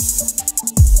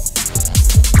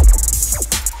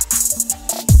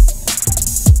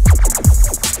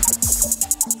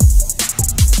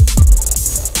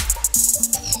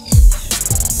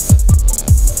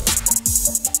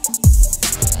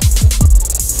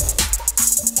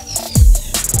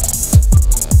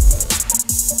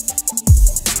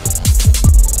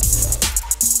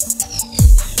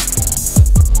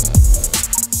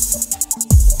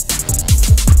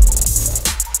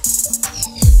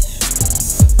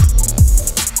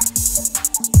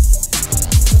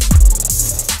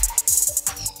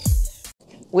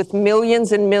 With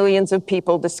millions and millions of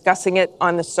people discussing it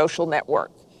on the social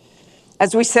network.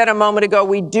 As we said a moment ago,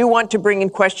 we do want to bring in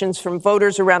questions from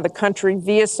voters around the country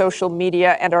via social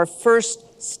media, and our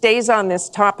first stays on this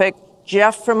topic.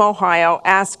 Jeff from Ohio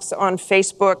asks on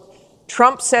Facebook,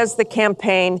 Trump says the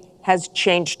campaign has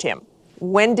changed him.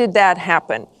 When did that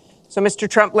happen? So, Mr.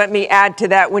 Trump, let me add to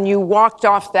that. When you walked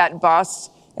off that bus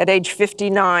at age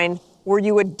 59, were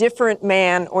you a different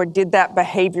man, or did that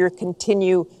behavior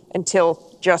continue until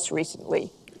just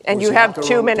recently? And you have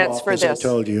 2 minutes for this. As I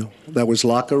told you, that was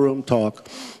locker room talk.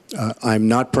 I'm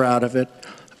not proud of it.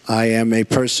 I am a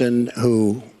person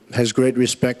who has great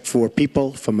respect for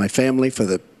people, for my family, for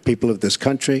the people of this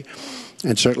country,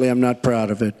 and certainly I'm not proud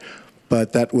of it.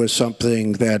 But that was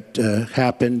something that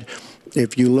happened.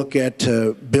 If you look at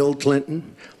Bill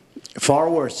Clinton, far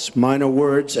worse, minor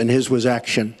words, and his was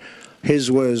action.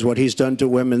 His was what he's done to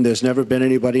women. There's never been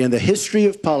anybody in the history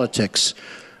of politics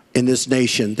in this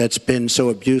nation that's been so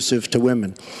abusive to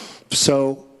women.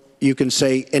 So you can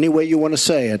say any way you want to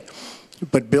say it,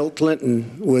 but Bill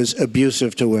Clinton was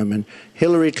abusive to women.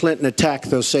 Hillary Clinton attacked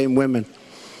those same women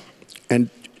and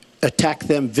attacked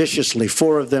them viciously.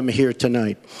 4 of them are here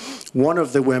tonight. One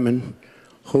of the women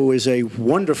who is a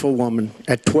wonderful woman,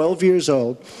 at 12 years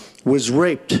old, was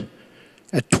raped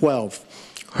at 12.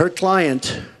 Her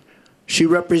client, she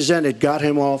represented, got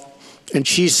him off, and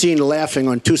she's seen laughing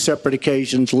on 2 separate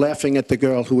occasions, laughing at the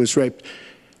girl who was raped.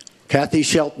 Kathy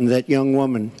Shelton, that young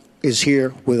woman, is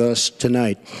here with us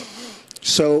tonight.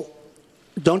 So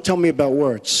don't tell me about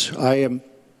words. I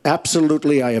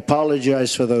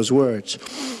apologize for those words.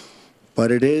 But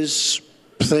it is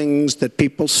things that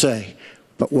people say.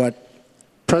 But what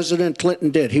President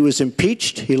Clinton did, he was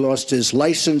impeached. He lost his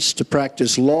license to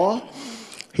practice law.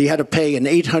 He had to pay an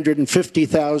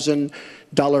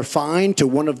 $850,000 fine to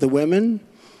one of the women,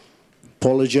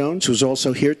 Paula Jones, who's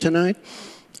also here tonight.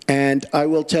 And I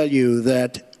will tell you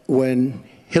that when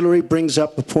Hillary brings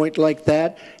up a point like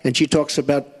that, and she talks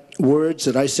about words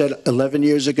that I said 11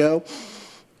 years ago,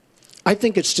 I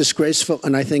think it's disgraceful,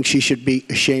 and I think she should be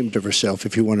ashamed of herself,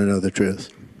 if you want to know the truth.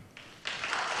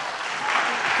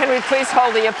 Can we please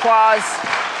hold the applause?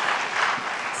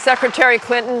 Secretary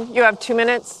Clinton, you have 2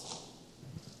 minutes.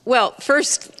 Well,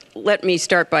 first, let me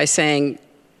start by saying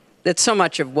that so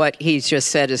much of what he's just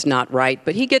said is not right,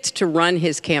 but he gets to run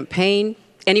his campaign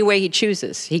any way he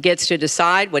chooses. He gets to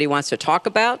decide what he wants to talk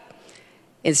about.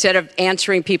 Instead of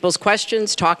answering people's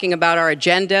questions, talking about our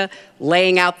agenda,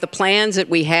 laying out the plans that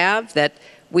we have that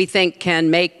we think can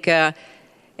make a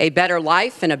better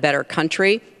life and a better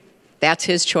country, that's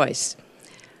his choice.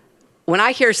 When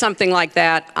I hear something like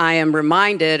that, I am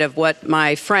reminded of what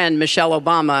my friend Michelle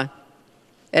Obama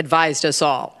advised us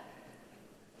all.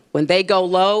 When they go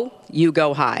low, you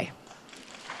go high.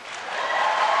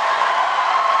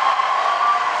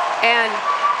 And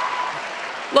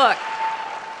look,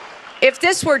 if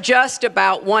this were just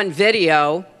about one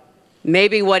video,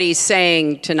 maybe what he's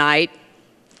saying tonight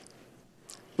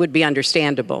would be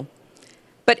understandable.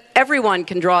 But everyone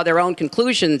can draw their own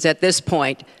conclusions at this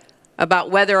point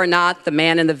about whether or not the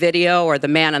man in the video or the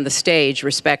man on the stage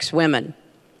respects women.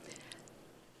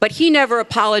 But he never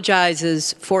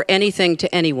apologizes for anything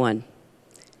to anyone.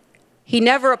 He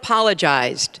never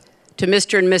apologized to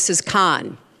Mr. and Mrs.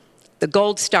 Khan, the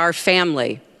Gold Star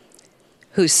family,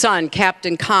 whose son,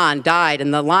 Captain Khan, died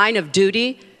in the line of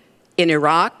duty in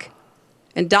Iraq,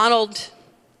 and Donald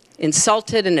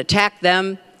insulted and attacked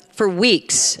them for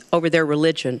weeks over their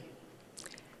religion.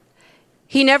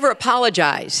 He never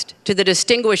apologized to the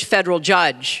distinguished federal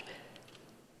judge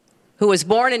who was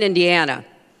born in Indiana,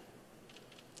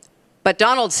 but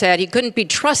Donald said he couldn't be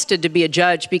trusted to be a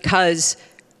judge because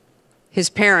his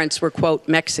parents were, quote,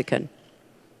 Mexican.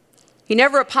 He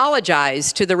never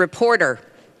apologized to the reporter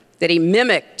that he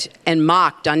mimicked and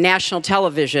mocked on national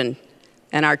television,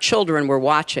 and our children were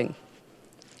watching.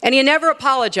 And he never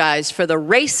apologized for the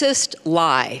racist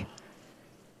lie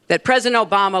that President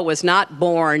Obama was not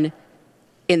born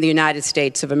in the United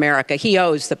States of America. He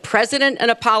owes the president an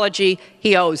apology,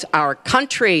 he owes our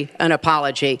country an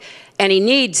apology, and he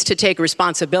needs to take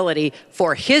responsibility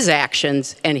for his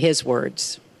actions and his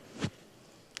words.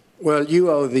 Well,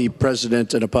 you owe the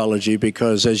president an apology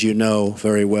because, as you know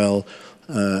very well,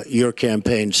 your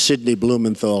campaign, Sidney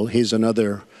Blumenthal, he's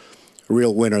another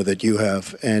real winner that you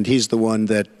have, and he's the one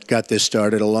that got this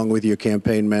started along with your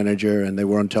campaign manager, and they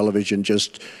were on television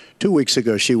just 2 weeks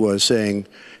ago, she was saying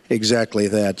exactly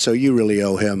that. So you really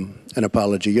owe him an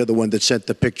apology. You're the one that sent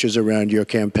the pictures around your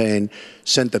campaign,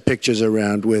 sent the pictures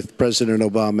around with President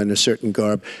Obama in a certain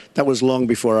garb. That was long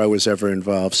before I was ever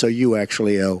involved, so you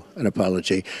actually owe an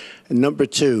apology. And number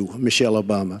 2, Michelle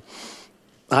Obama.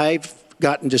 I've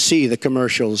gotten to see the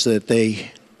commercials that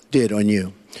they did on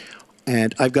you.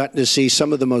 And I've gotten to see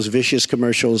some of the most vicious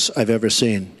commercials I've ever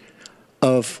seen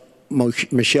of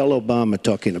Michelle Obama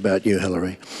talking about you,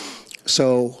 Hillary.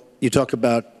 So you talk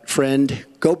about friend,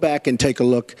 go back and take a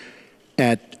look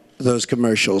at those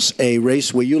commercials. A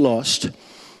race where you lost,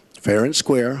 fair and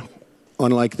square,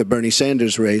 unlike the Bernie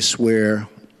Sanders race where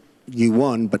you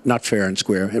won, but not fair and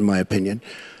square, in my opinion.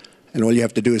 And all you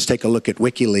have to do is take a look at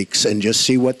WikiLeaks and just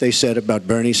see what they said about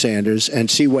Bernie Sanders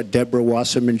and see what Deborah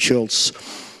Wasserman Schultz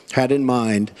had in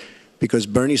mind, because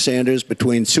Bernie Sanders,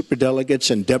 between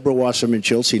superdelegates and Deborah Wasserman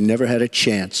Schultz, he never had a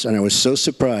chance. And I was so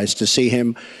surprised to see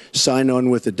him sign on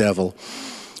with the devil.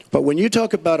 But when you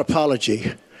talk about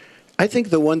apology, I think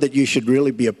the one that you should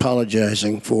really be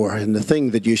apologizing for, and the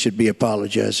thing that you should be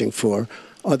apologizing for,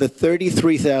 are the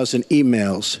 33,000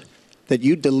 emails that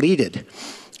you deleted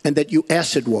and that you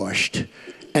acid washed.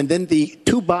 And then the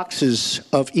 2 boxes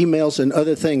of emails and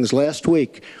other things last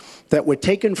week that were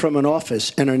taken from an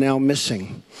office and are now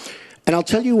missing. And I'll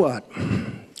tell you what,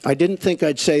 I didn't think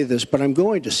I'd say this, but I'm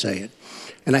going to say it.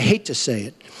 And I hate to say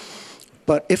it.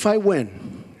 But if I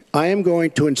win, I am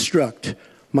going to instruct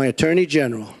my Attorney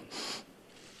General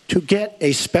to get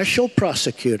a special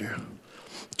prosecutor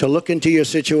to look into your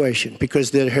situation,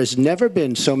 because there has never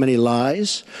been so many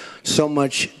lies, so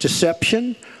much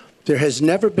deception. There has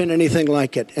never been anything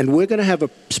like it. And we're going to have a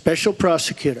special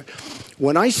prosecutor.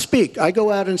 When I speak, I go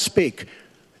out and speak.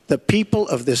 The people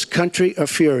of this country are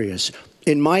furious.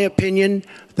 In my opinion,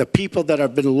 the people that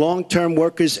have been long-term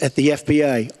workers at the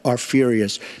FBI are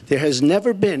furious. There has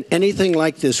never been anything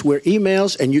like this where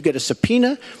emails and you get a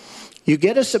subpoena. You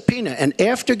get a subpoena, and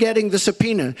after getting the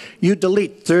subpoena, you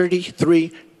delete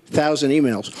 33,000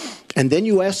 emails. And then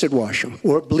you acid wash them,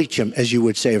 or bleach them, as you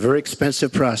would say, a very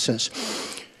expensive process.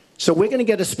 So we're going to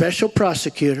get a special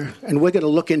prosecutor, and we're going to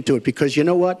look into it, because you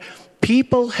know what?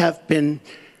 People have been,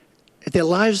 their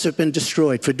lives have been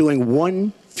destroyed for doing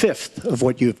 1/5 of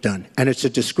what you've done, and it's a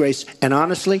disgrace. And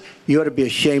honestly, you ought to be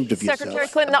ashamed of yourself. Secretary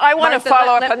Clinton, I want to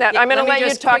follow up on that. I'm going to let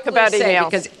you talk about emails.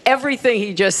 Because everything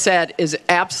he just said is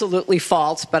absolutely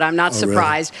false, but I'm not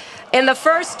surprised. Really? In the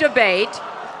first debate,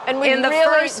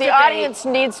 the audience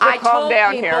needs to calm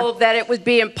down here. I told people that it would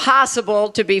be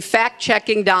impossible to be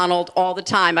fact-checking Donald all the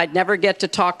time. I'd never get to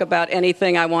talk about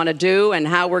anything I want to do and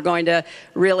how we're going to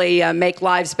really make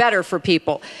lives better for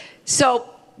people. So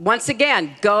once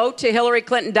again, go to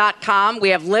HillaryClinton.com. We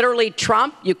have literally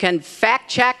Trump. You can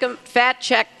fact-check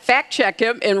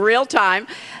him in real time.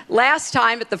 Last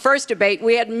time at the first debate,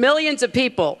 we had millions of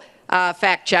people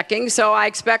fact-checking, so I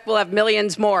expect we'll have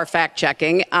millions more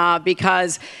fact-checking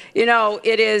because, you know,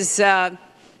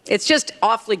 it's just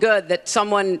awfully good that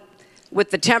someone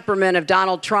with the temperament of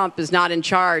Donald Trump is not in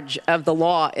charge of the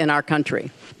law in our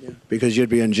country. Yeah, because you'd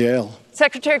be in jail.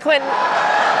 Secretary Clinton.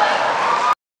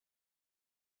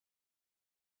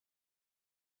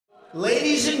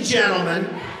 Ladies and gentlemen,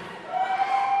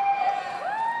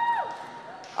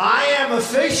 I am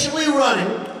officially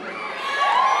running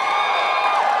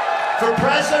for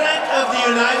President of the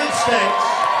United States,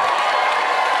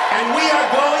 and we are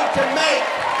going to make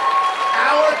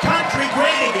our country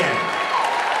great again.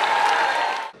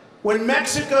 When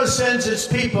Mexico sends its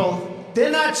people,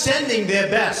 they're not sending their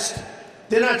best.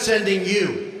 They're not sending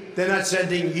you. They're not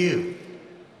sending you.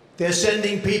 They're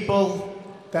sending people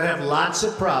that have lots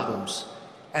of problems,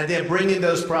 and they're bringing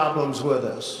those problems with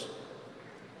us.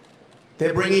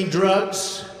 They're bringing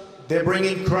drugs, they're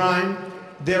bringing crime,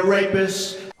 they're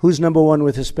rapists. Who's number one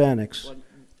with Hispanics? Well,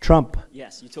 Trump.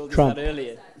 Yes, you told us Trump. that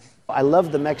earlier. I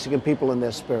love the Mexican people and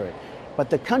their spirit, but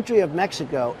the country of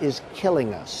Mexico is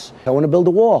killing us. I want to build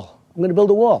a wall. I'm going to build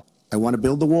a wall. I want to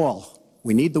build the wall.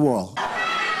 We need the wall.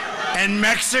 And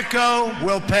Mexico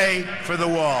will pay for the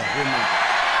wall.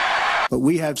 But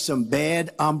we have some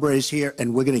bad hombres here,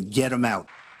 and we're going to get them out.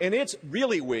 And it's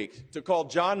really weak to call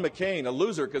John McCain a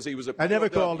loser because he was a... I never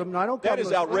called him. No, I don't call him. That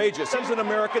is outrageous. He's an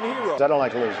American hero. I don't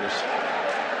like losers.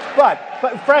 But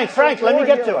Frank, let me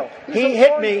get to it. He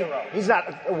hit me. He's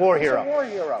not a war hero. He's a war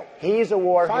hero. He's a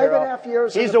war hero. 5.5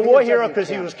 years. He's a war hero because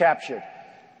he was captured.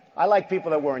 I like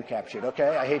people that weren't captured,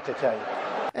 okay? I hate to tell you.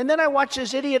 And then I watched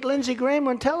this idiot Lindsey Graham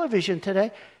on television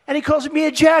today, and he calls me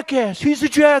a jackass. He's a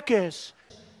jackass.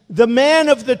 The man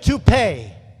of the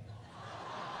toupee.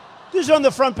 This is on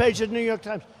the front page of the New York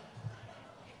Times.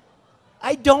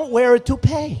 I don't wear a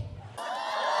toupee.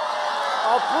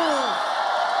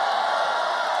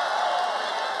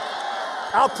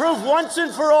 I'll prove once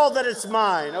and for all that it's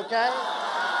mine, okay?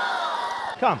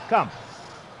 Come.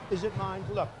 Is it mine?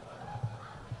 Look.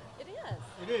 It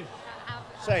is. It is.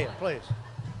 Say it, please.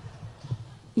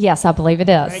 Yes, I believe it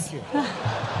is. Thank you.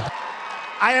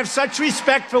 I have such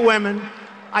respect for women.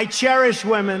 I cherish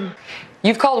women.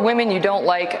 You've called women you don't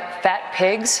like fat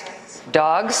pigs,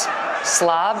 dogs,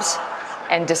 slobs,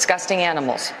 and disgusting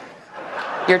animals.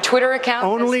 Your Twitter account...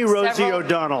 Only Rosie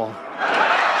O'Donnell.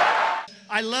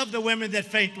 I love the women that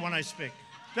faint when I speak.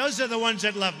 Those are the ones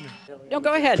that love me. No,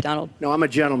 go ahead, Donald. No, I'm a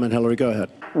gentleman, Hillary. Go ahead.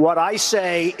 What I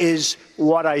say is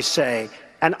what I say.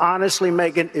 And honestly,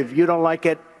 Megyn, if you don't like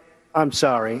it, I'm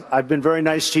sorry. I've been very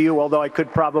nice to you, although I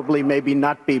could probably maybe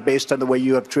not be based on the way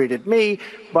you have treated me,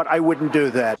 but I wouldn't do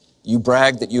that. You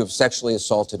brag that you have sexually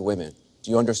assaulted women.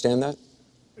 Do you understand that?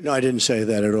 No, I didn't say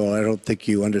that at all. I don't think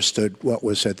you understood what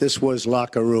was said. This was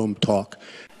locker room talk.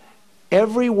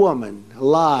 Every woman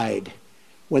lied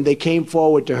when they came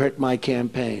forward to hurt my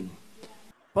campaign.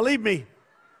 Believe me,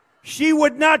 she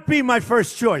would not be my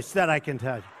first choice, that I can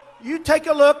tell you. You take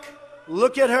a look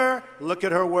at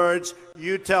her words.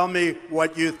 You tell me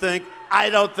what you think. I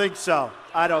don't think so.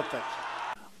 I don't think so.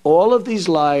 All of these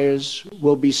liars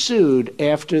will be sued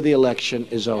after the election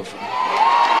is over.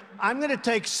 I'm going to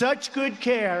take such good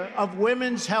care of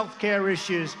women's health care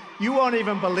issues, you won't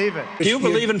even believe it. Do you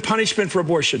believe in punishment for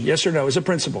abortion? Yes or no, as a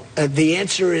principle? The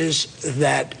answer is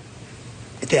that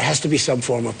There has to be some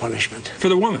form of punishment. For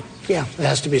the woman? Yeah, there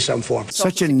has to be some form.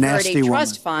 Such a Social nasty Security woman.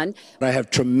 Trust Fund. I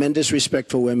have tremendous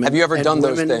respect for women. Have you ever and done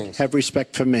those women things? have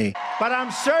respect for me. But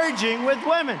I'm surging with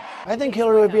women. I think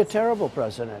Hillary would be a terrible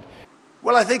president.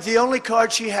 Well, I think the only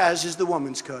card she has is the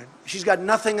woman's card. She's got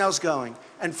nothing else going.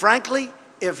 And frankly,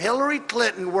 if Hillary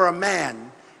Clinton were a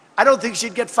man, I don't think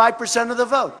she'd get 5% of the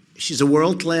vote. She's a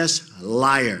world-class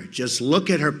liar. Just look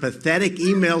at her pathetic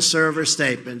email server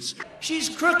statements. She's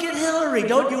crooked Hillary.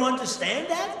 Don't you understand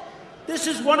that? This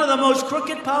is one of the most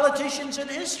crooked politicians in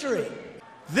history.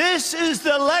 This is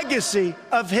the legacy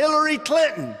of Hillary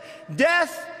Clinton.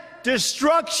 Death,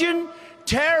 destruction,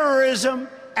 terrorism,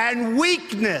 and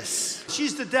weakness.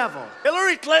 She's the devil.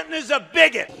 Hillary Clinton is a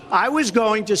bigot. I was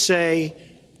going to say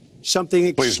something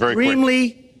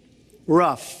extremely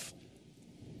rough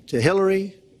to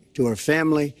Hillary, to her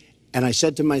family, and I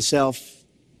said to myself,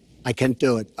 I can't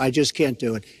do it. I just can't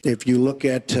do it. If you look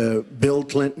at Bill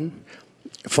Clinton,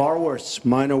 far worse,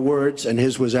 minor words, and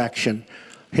his was action.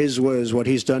 His was what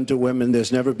he's done to women.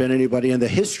 There's never been anybody in the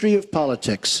history of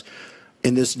politics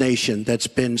in this nation that's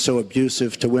been so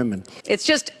abusive to women. It's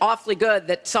just awfully good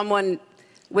that someone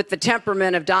with the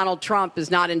temperament of Donald Trump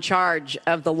is not in charge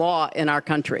of the law in our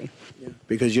country.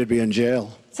 Because you'd be in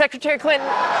jail. Secretary Clinton.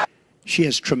 She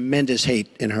has tremendous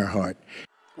hate in her heart.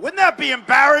 Wouldn't that be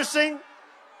embarrassing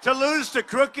to lose to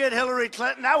crooked Hillary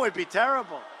Clinton? That would be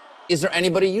terrible. Is there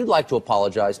anybody you'd like to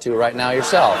apologize to right now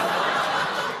yourself?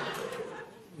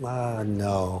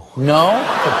 No. No?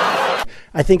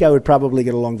 I think I would probably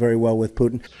get along very well with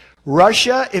Putin.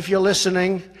 Russia, if you're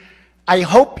listening, I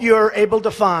hope you're able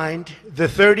to find the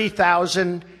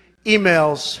 30,000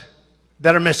 emails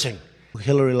that are missing.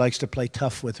 Hillary likes to play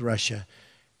tough with Russia.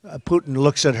 Putin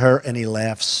looks at her and he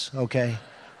laughs, okay?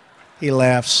 He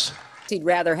laughs. He'd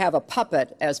rather have a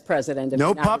puppet as president of the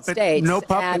United puppet, States. no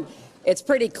puppet. And it's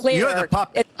pretty clear. You're the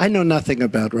puppet. I know nothing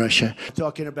about Russia.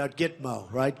 Talking about Gitmo,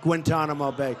 right?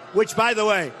 Guantanamo Bay, which by the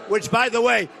way,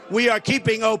 we are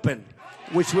keeping open.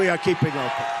 And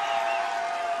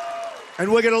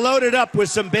we're going to load it up with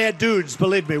some bad dudes,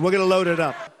 believe me. We're going to load it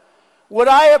up. Would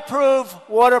I approve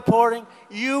waterboarding?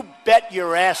 You bet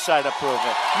your ass I'd approve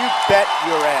it. You bet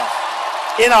your ass.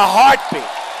 In a heartbeat.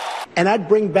 And I'd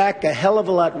bring back a hell of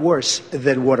a lot worse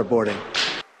than waterboarding.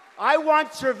 I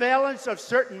want surveillance of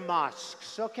certain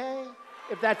mosques, okay?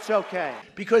 If that's okay.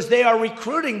 Because they are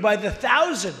recruiting by the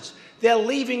thousands. They're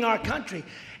leaving our country.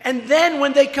 And then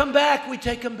when they come back, we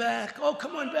take them back. Oh,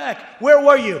 come on back. Where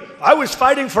were you? I was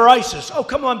fighting for ISIS. Oh,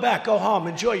 come on back. Go home.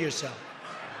 Enjoy yourself.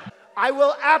 I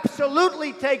will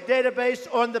absolutely take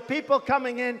database on the people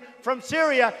coming in from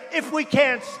Syria if we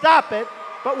can't stop it,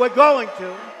 but we're going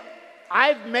to.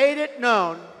 I've made it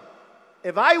known,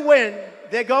 if I win,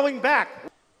 they're going back.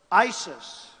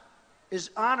 ISIS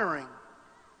is honoring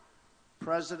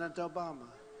President Obama.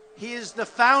 He is the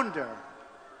founder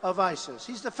of ISIS.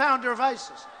 He's the founder of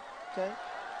ISIS, okay?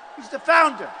 He's the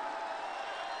founder.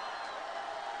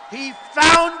 He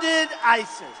founded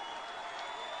ISIS.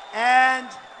 And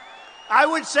I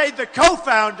would say the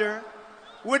co-founder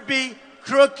would be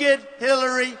crooked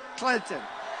Hillary Clinton.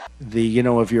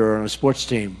 If you're on a sports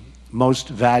team, most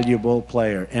valuable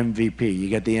player, MVP, you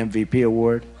get the MVP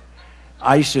award.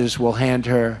 ISIS will hand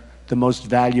her the most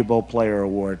valuable player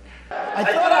award. I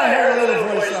thought I heard a little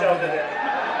voice over there.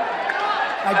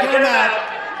 Get him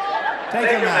out. Take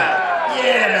him out.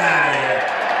 Get him out of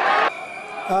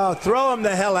here. Oh, throw him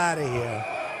the hell out of here.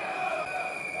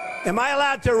 Am I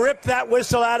allowed to rip that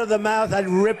whistle out of the mouth? I'd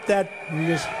rip that.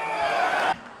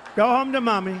 Go home to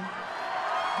mommy.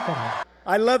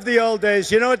 I love the old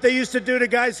days. You know what they used to do to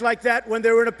guys like that when they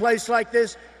were in a place like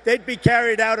this? They'd be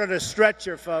carried out on a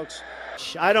stretcher, folks.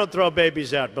 I don't throw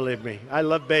babies out, believe me. I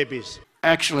love babies.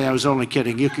 Actually, I was only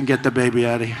kidding. You can get the baby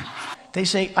out of here. They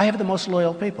say, I have the most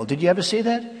loyal people. Did you ever see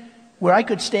that? Where I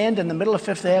could stand in the middle of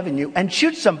Fifth Avenue and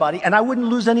shoot somebody and I wouldn't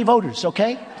lose any voters,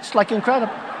 okay? It's like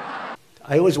incredible.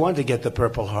 I always wanted to get the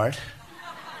Purple Heart.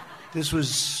 This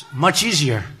was much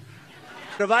easier.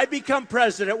 If I become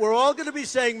president, we're all going to be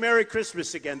saying Merry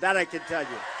Christmas again. That I can tell you.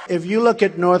 If you look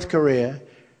at North Korea,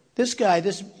 this guy,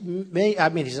 he's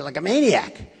like a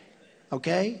maniac,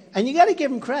 okay? And you got to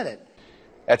give him credit.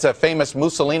 That's a famous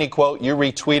Mussolini quote. You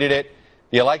retweeted it.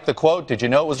 You like the quote? Did you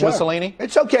know it was Mussolini?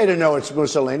 It's okay to know it's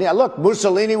Mussolini. Look,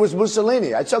 Mussolini was Mussolini.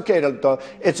 It's okay to.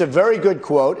 It's a very good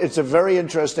quote. It's a very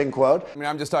interesting quote. I mean,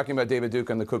 I'm just talking about David Duke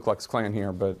and the Ku Klux Klan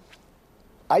here, but.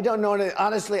 I don't know.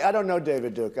 Honestly, I don't know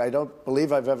David Duke. I don't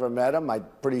believe I've ever met him. I'm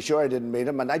pretty sure I didn't meet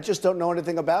him, and I just don't know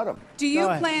anything about him. Do you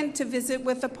plan to visit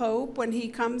with the Pope when he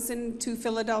comes into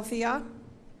Philadelphia?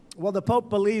 Well, the Pope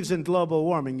believes in global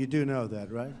warming. You do know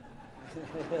that, right?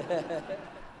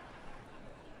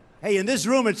 Hey, in this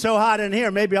room, it's so hot in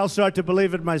here, maybe I'll start to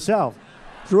believe it myself.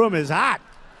 This room is hot.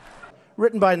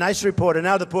 Written by a nice reporter.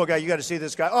 Now the poor guy, you got to see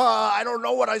this guy. Oh, I don't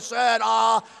know what I said.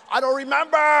 I don't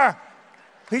remember.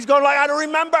 He's going like, I don't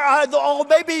remember. Oh,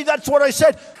 maybe that's what I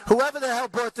said. Whoever the hell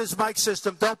brought this mic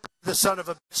system, don't be the son of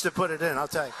a bitch to put it in, I'll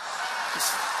tell you.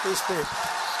 These people.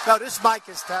 No, this mic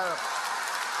is terrible.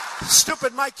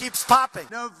 Stupid mic keeps popping.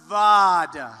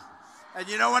 Nevada. And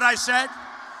you know what I said?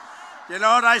 You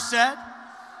know what I said?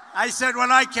 I said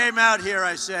when I came out here,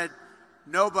 I said,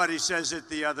 nobody says it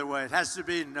the other way. It has to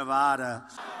be Nevada.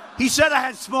 He said I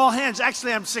had small hands.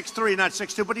 Actually, I'm 6'3", not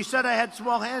 6'2", but he said I had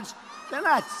small hands. They're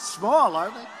not small, are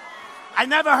they? I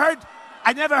never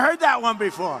heard that one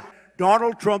before.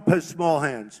 Donald Trump has small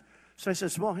hands. So I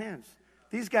said, small hands.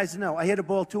 These guys know. I hit a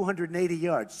ball 280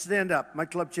 yards. Stand up, my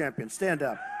club champion, stand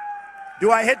up.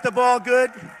 Do I hit the ball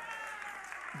good?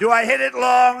 Do I hit it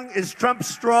long? Is Trump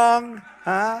strong?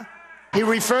 Huh? He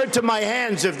referred to my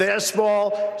hands. If they're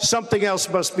small, something else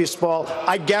must be small.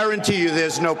 I guarantee you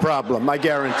there's no problem. I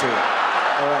guarantee it.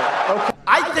 All right. Okay.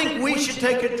 I think we should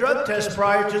take a drug test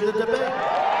prior to the debate.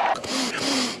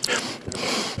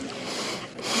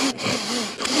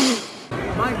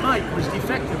 My mic was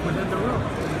defective within the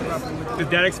room. Did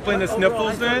that explain the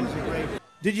sniffles then?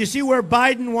 Did you see where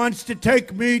Biden wants to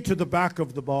take me to the back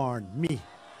of the barn? Me.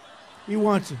 He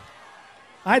wants it.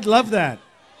 I'd love that.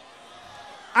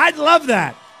 I'd love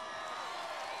that.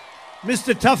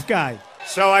 Mr. Tough Guy.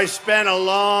 So I spent a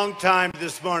long time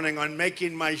this morning on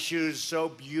making my shoes so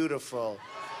beautiful,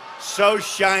 so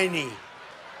shiny.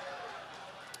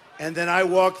 And then I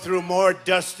walked through more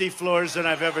dusty floors than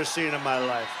I've ever seen in my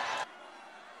life.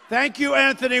 Thank you,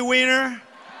 Anthony Weiner.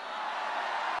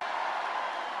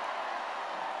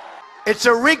 It's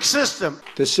a rigged system.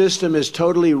 The system is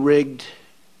totally rigged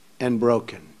and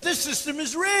broken. This system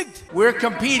is rigged. We're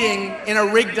competing in a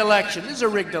rigged election. This is a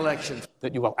rigged election.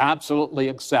 That you will absolutely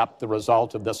accept the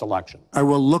result of this election. I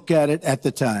will look at it at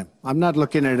the time. I'm not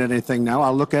looking at anything now.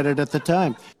 I'll look at it at the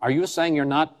time. Are you saying you're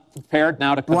not prepared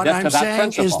now to commit What to I'm that saying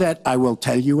principle? is that I will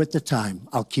tell you at the time.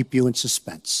 I'll keep you in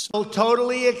suspense. Will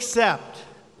totally accept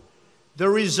the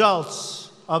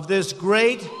results of this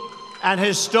great and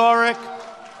historic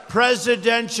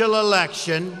presidential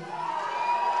election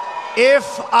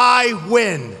if I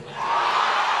win.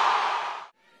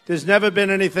 There's never been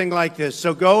anything like this.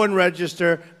 So go and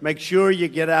register. Make sure you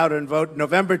get out and vote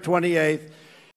November 28th.